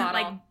it hasn't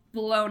like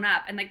blown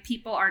up and like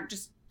people aren't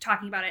just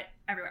talking about it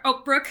everywhere.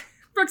 Oh, Brooke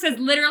says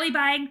literally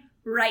buying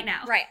right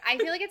now. Right. I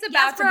feel like it's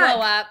about to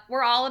blow up.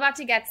 We're all about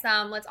to get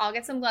some. Let's all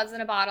get some gloves in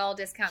a bottle.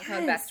 Discount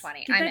code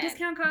BEST20. Get that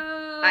discount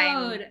code.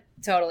 I'm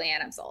totally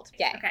in. I'm sold.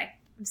 Yay. Okay.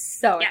 I'm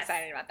so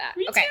excited about that.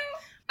 Me too.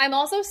 I'm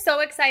also so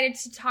excited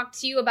to talk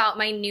to you about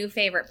my new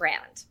favorite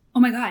brand.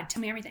 Oh my God.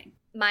 Tell me everything.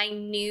 My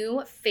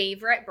new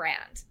favorite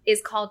brand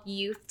is called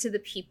Youth to the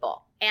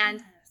People.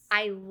 And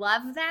I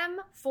love them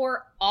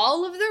for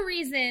all of the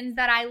reasons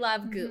that I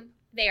love Goop.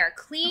 They are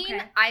clean.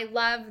 Okay. I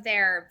love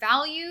their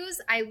values.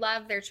 I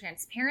love their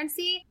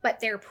transparency, but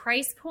their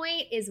price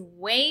point is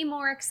way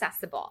more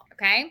accessible.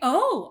 Okay.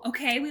 Oh,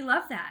 okay. We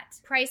love that.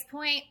 Price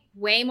point,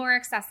 way more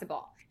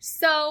accessible.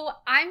 So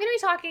I'm going to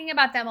be talking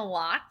about them a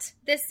lot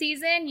this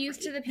season,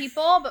 Youth to the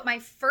People. But my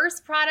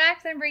first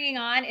product I'm bringing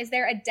on is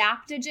their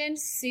Adaptogen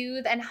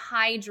Soothe and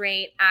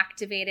Hydrate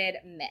Activated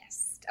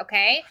Mist.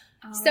 Okay.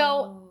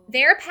 So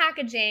their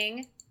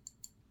packaging,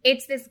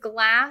 it's this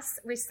glass,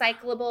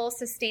 recyclable,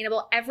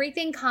 sustainable.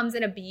 Everything comes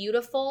in a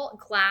beautiful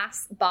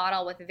glass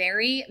bottle with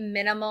very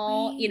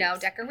minimal,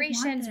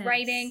 decorations,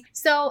 writing.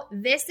 So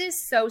this is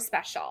so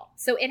special.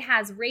 So it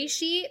has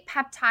reishi,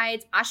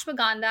 peptides,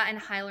 ashwagandha, and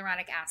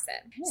hyaluronic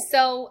acid. Ooh.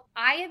 So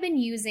I have been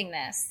using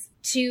this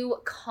to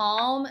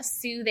calm,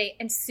 soothe,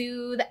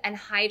 and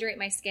hydrate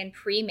my skin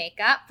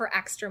pre-makeup for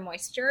extra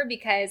moisture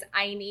because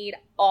I need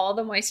all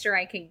the moisture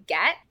I can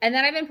get. And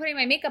then I've been putting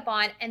my makeup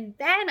on, and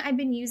then I've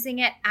been using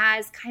it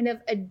as kind of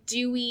a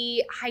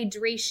dewy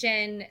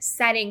hydration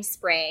setting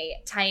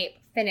spray type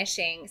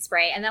finishing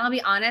spray. And then I'll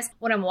be honest,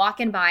 when I'm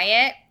walking by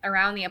it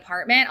around the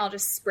apartment, I'll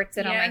just spritz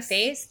it on my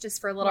face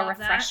just for a little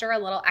refresher, a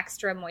little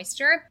extra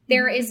moisture.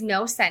 There is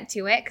no scent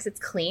to it because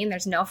it's clean.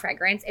 There's no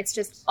fragrance. It's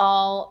just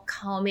all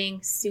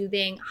calming,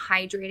 soothing,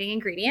 hydrating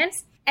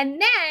ingredients. And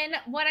then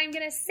what I'm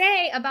going to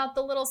say about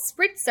the little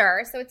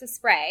spritzer, so it's a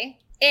spray,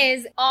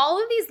 is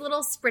all of these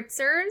little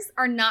spritzers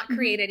are not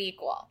created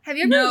equal. Have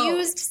you ever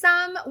used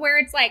some where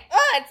it's like,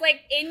 it's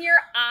like in your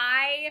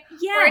eye?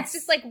 Yes. Or it's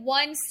just like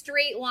one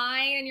straight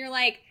line and you're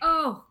like,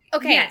 oh,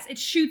 okay. Yes, it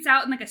shoots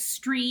out in like a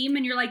stream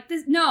and you're like,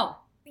 no.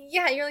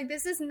 Yeah, you're like,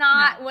 this is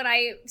not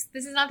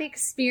this is not the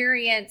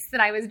experience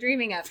that I was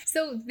dreaming of.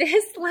 So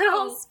this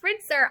little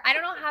spritzer, I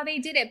don't know how they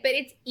did it, but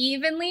it's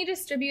evenly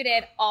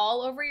distributed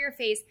all over your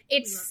face.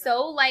 It's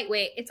so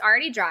lightweight. It's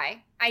already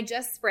dry. I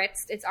just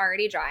spritzed. It's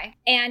already dry.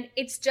 And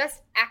it's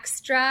just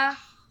extra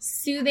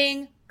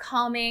soothing,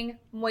 calming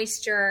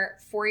moisture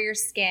for your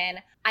skin.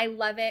 I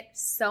love it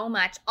so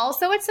much.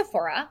 Also at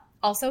Sephora.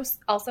 Also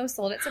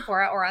sold at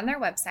Sephora or on their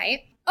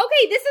website.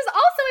 Okay, this is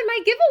also in my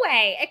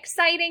giveaway.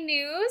 Exciting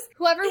news.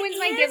 Whoever wins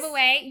my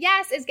giveaway,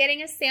 yes, is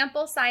getting a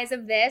sample size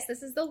of this.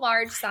 This is the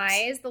large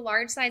size. The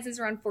large size is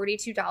around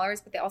 $42,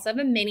 but they also have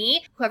a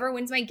mini. Whoever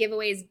wins my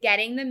giveaway is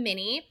getting the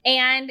mini.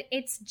 And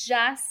it's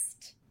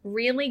just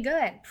really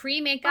good.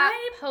 Pre-makeup,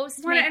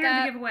 post-makeup. I want to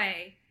enter the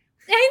giveaway.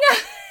 I know.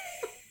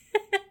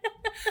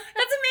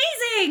 That's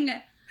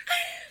amazing.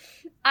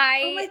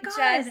 I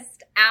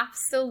just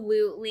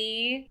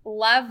absolutely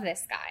love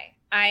this guy.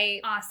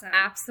 I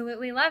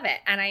absolutely love it.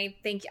 And I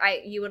think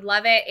you would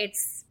love it.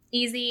 It's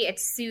easy,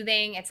 it's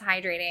soothing, it's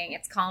hydrating,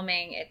 it's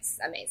calming, it's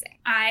amazing.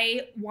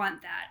 I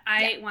want that.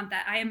 I want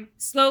that. I am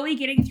slowly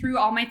getting through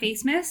all my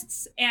face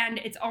mists, and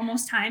it's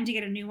almost time to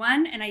get a new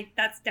one. And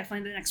that's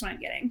definitely the next one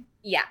I'm getting.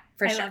 Yeah,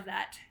 for sure. I love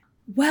that.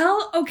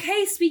 Well,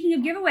 okay, speaking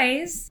of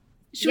giveaways,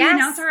 should we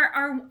announce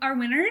our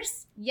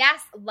winners? Yes,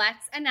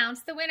 let's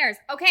announce the winners.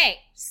 Okay,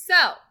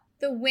 so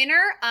the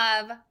winner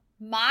of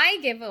my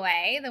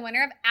giveaway, the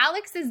winner of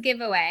Alex's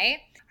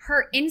giveaway,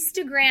 her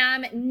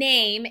Instagram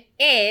name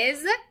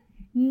is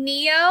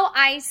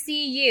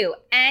NeoICU,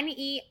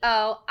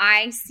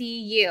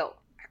 NeoICU.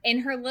 In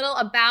her little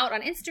about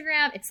on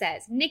Instagram, it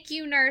says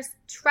NICU nurse,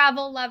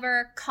 travel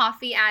lover,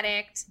 coffee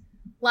addict,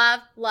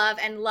 love, love,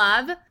 and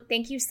love.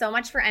 Thank you so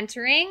much for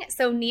entering.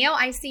 So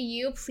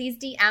NeoICU, please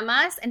DM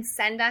us and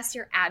send us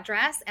your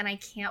address. And I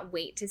can't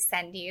wait to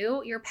send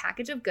you your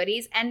package of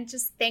goodies. And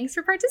just thanks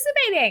for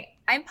participating.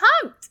 I'm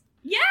pumped.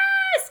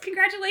 Yes!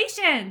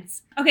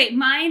 Congratulations! Okay,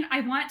 mine,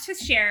 I want to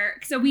share.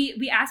 So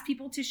we asked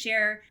people to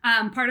share.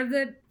 Part of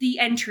the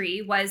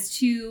entry was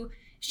to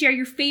share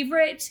your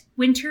favorite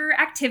winter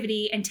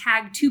activity and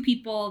tag 2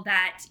 people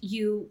that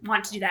you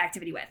want to do that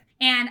activity with.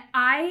 And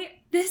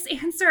this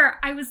answer,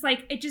 I was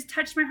like, it just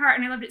touched my heart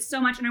and I loved it so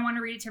much and I want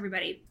to read it to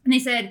everybody. And they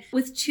said,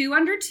 with 2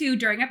 under 2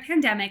 during a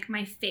pandemic,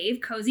 my fave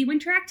cozy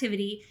winter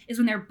activity is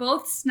when they're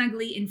both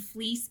snugly in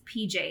fleece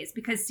PJs,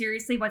 because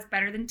seriously, what's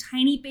better than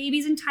tiny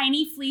babies and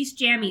tiny fleece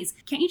jammies?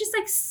 Can't you just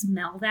like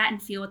smell that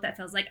and feel what that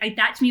feels like?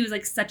 That to me was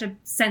like such a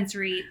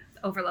sensory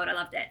overload. I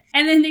loved it.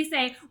 And then they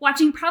say,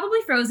 watching Probably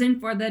Frozen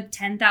for the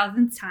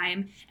 10,000th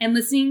time and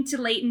listening to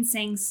Leighton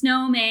sing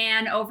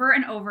Snowman over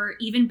and over,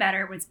 even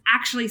better, when it's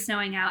actually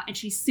snowing out and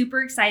she's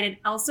super excited.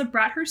 Elsa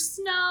brought her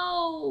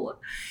snow.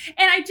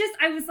 And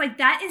I was like,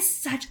 that is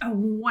such a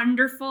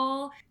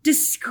wonderful,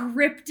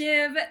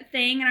 descriptive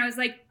thing. And I was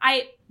like,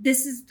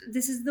 this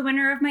is the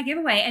winner of my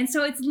giveaway. And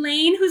so it's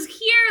Lane who's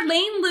here.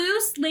 Lane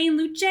Luce,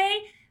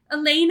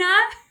 Elena.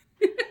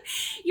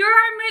 You're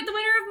the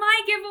winner of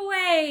my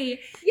giveaway.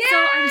 Yay! So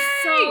I'm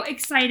so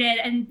excited.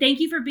 And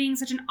thank you for being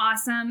such an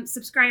awesome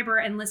subscriber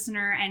and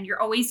listener. And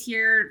you're always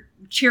here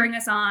cheering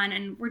us on.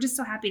 And we're just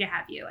so happy to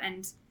have you.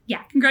 And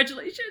yeah,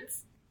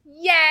 congratulations.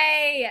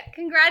 Yay!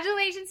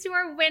 Congratulations to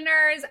our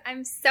winners.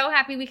 I'm so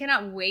happy. We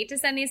cannot wait to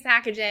send these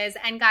packages.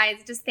 And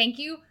guys, just thank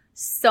you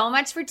so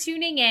much for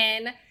tuning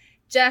in.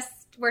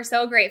 We're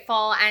so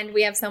grateful. And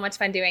we have so much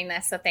fun doing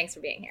this. So thanks for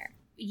being here.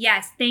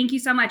 Yes, thank you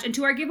so much. And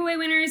to our giveaway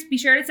winners, be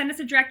sure to send us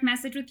a direct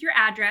message with your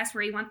address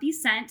where you want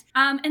these sent.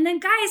 And then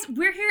guys,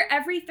 we're here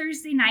every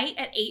Thursday night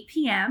at 8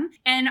 p.m.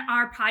 and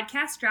our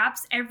podcast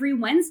drops every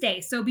Wednesday.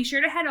 So be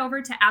sure to head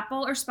over to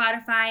Apple or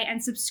Spotify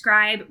and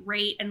subscribe,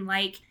 rate, and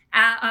like.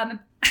 I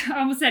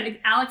almost said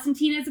Alex and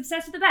Tina is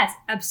obsessed with the best.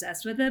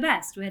 Obsessed with the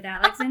best with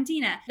Alex and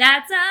Tina.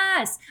 That's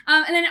us.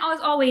 And then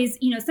as always,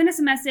 send us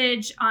a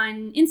message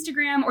on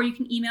Instagram or you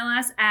can email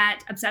us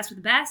at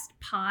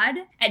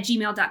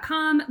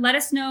obsessedwiththebestpod@gmail.com. Let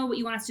us know what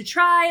you want us to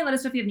try. Let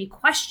us know if you have any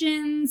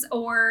questions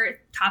or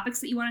topics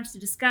that you want us to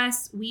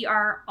discuss. We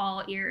are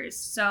all ears.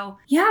 So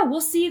yeah,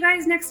 we'll see you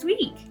guys next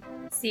week.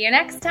 See you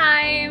next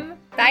time.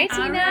 Bye,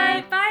 Tina. All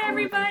right, bye,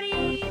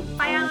 everybody.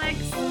 Bye,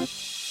 Alex.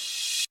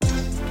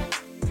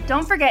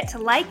 Don't forget to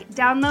like,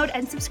 download,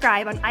 and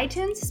subscribe on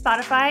iTunes,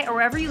 Spotify, or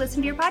wherever you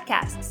listen to your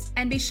podcasts.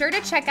 And be sure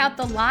to check out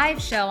the live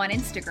show on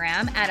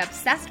Instagram at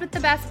Obsessed with the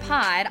Best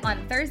Pod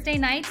on Thursday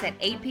nights at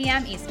 8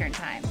 p.m. Eastern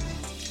Time.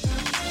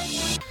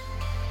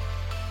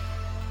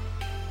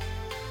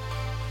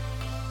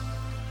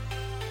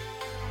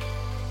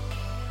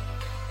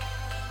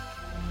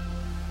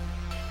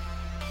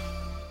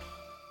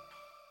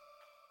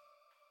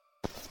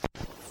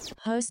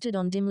 Hosted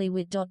on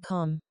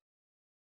dimlywit.com.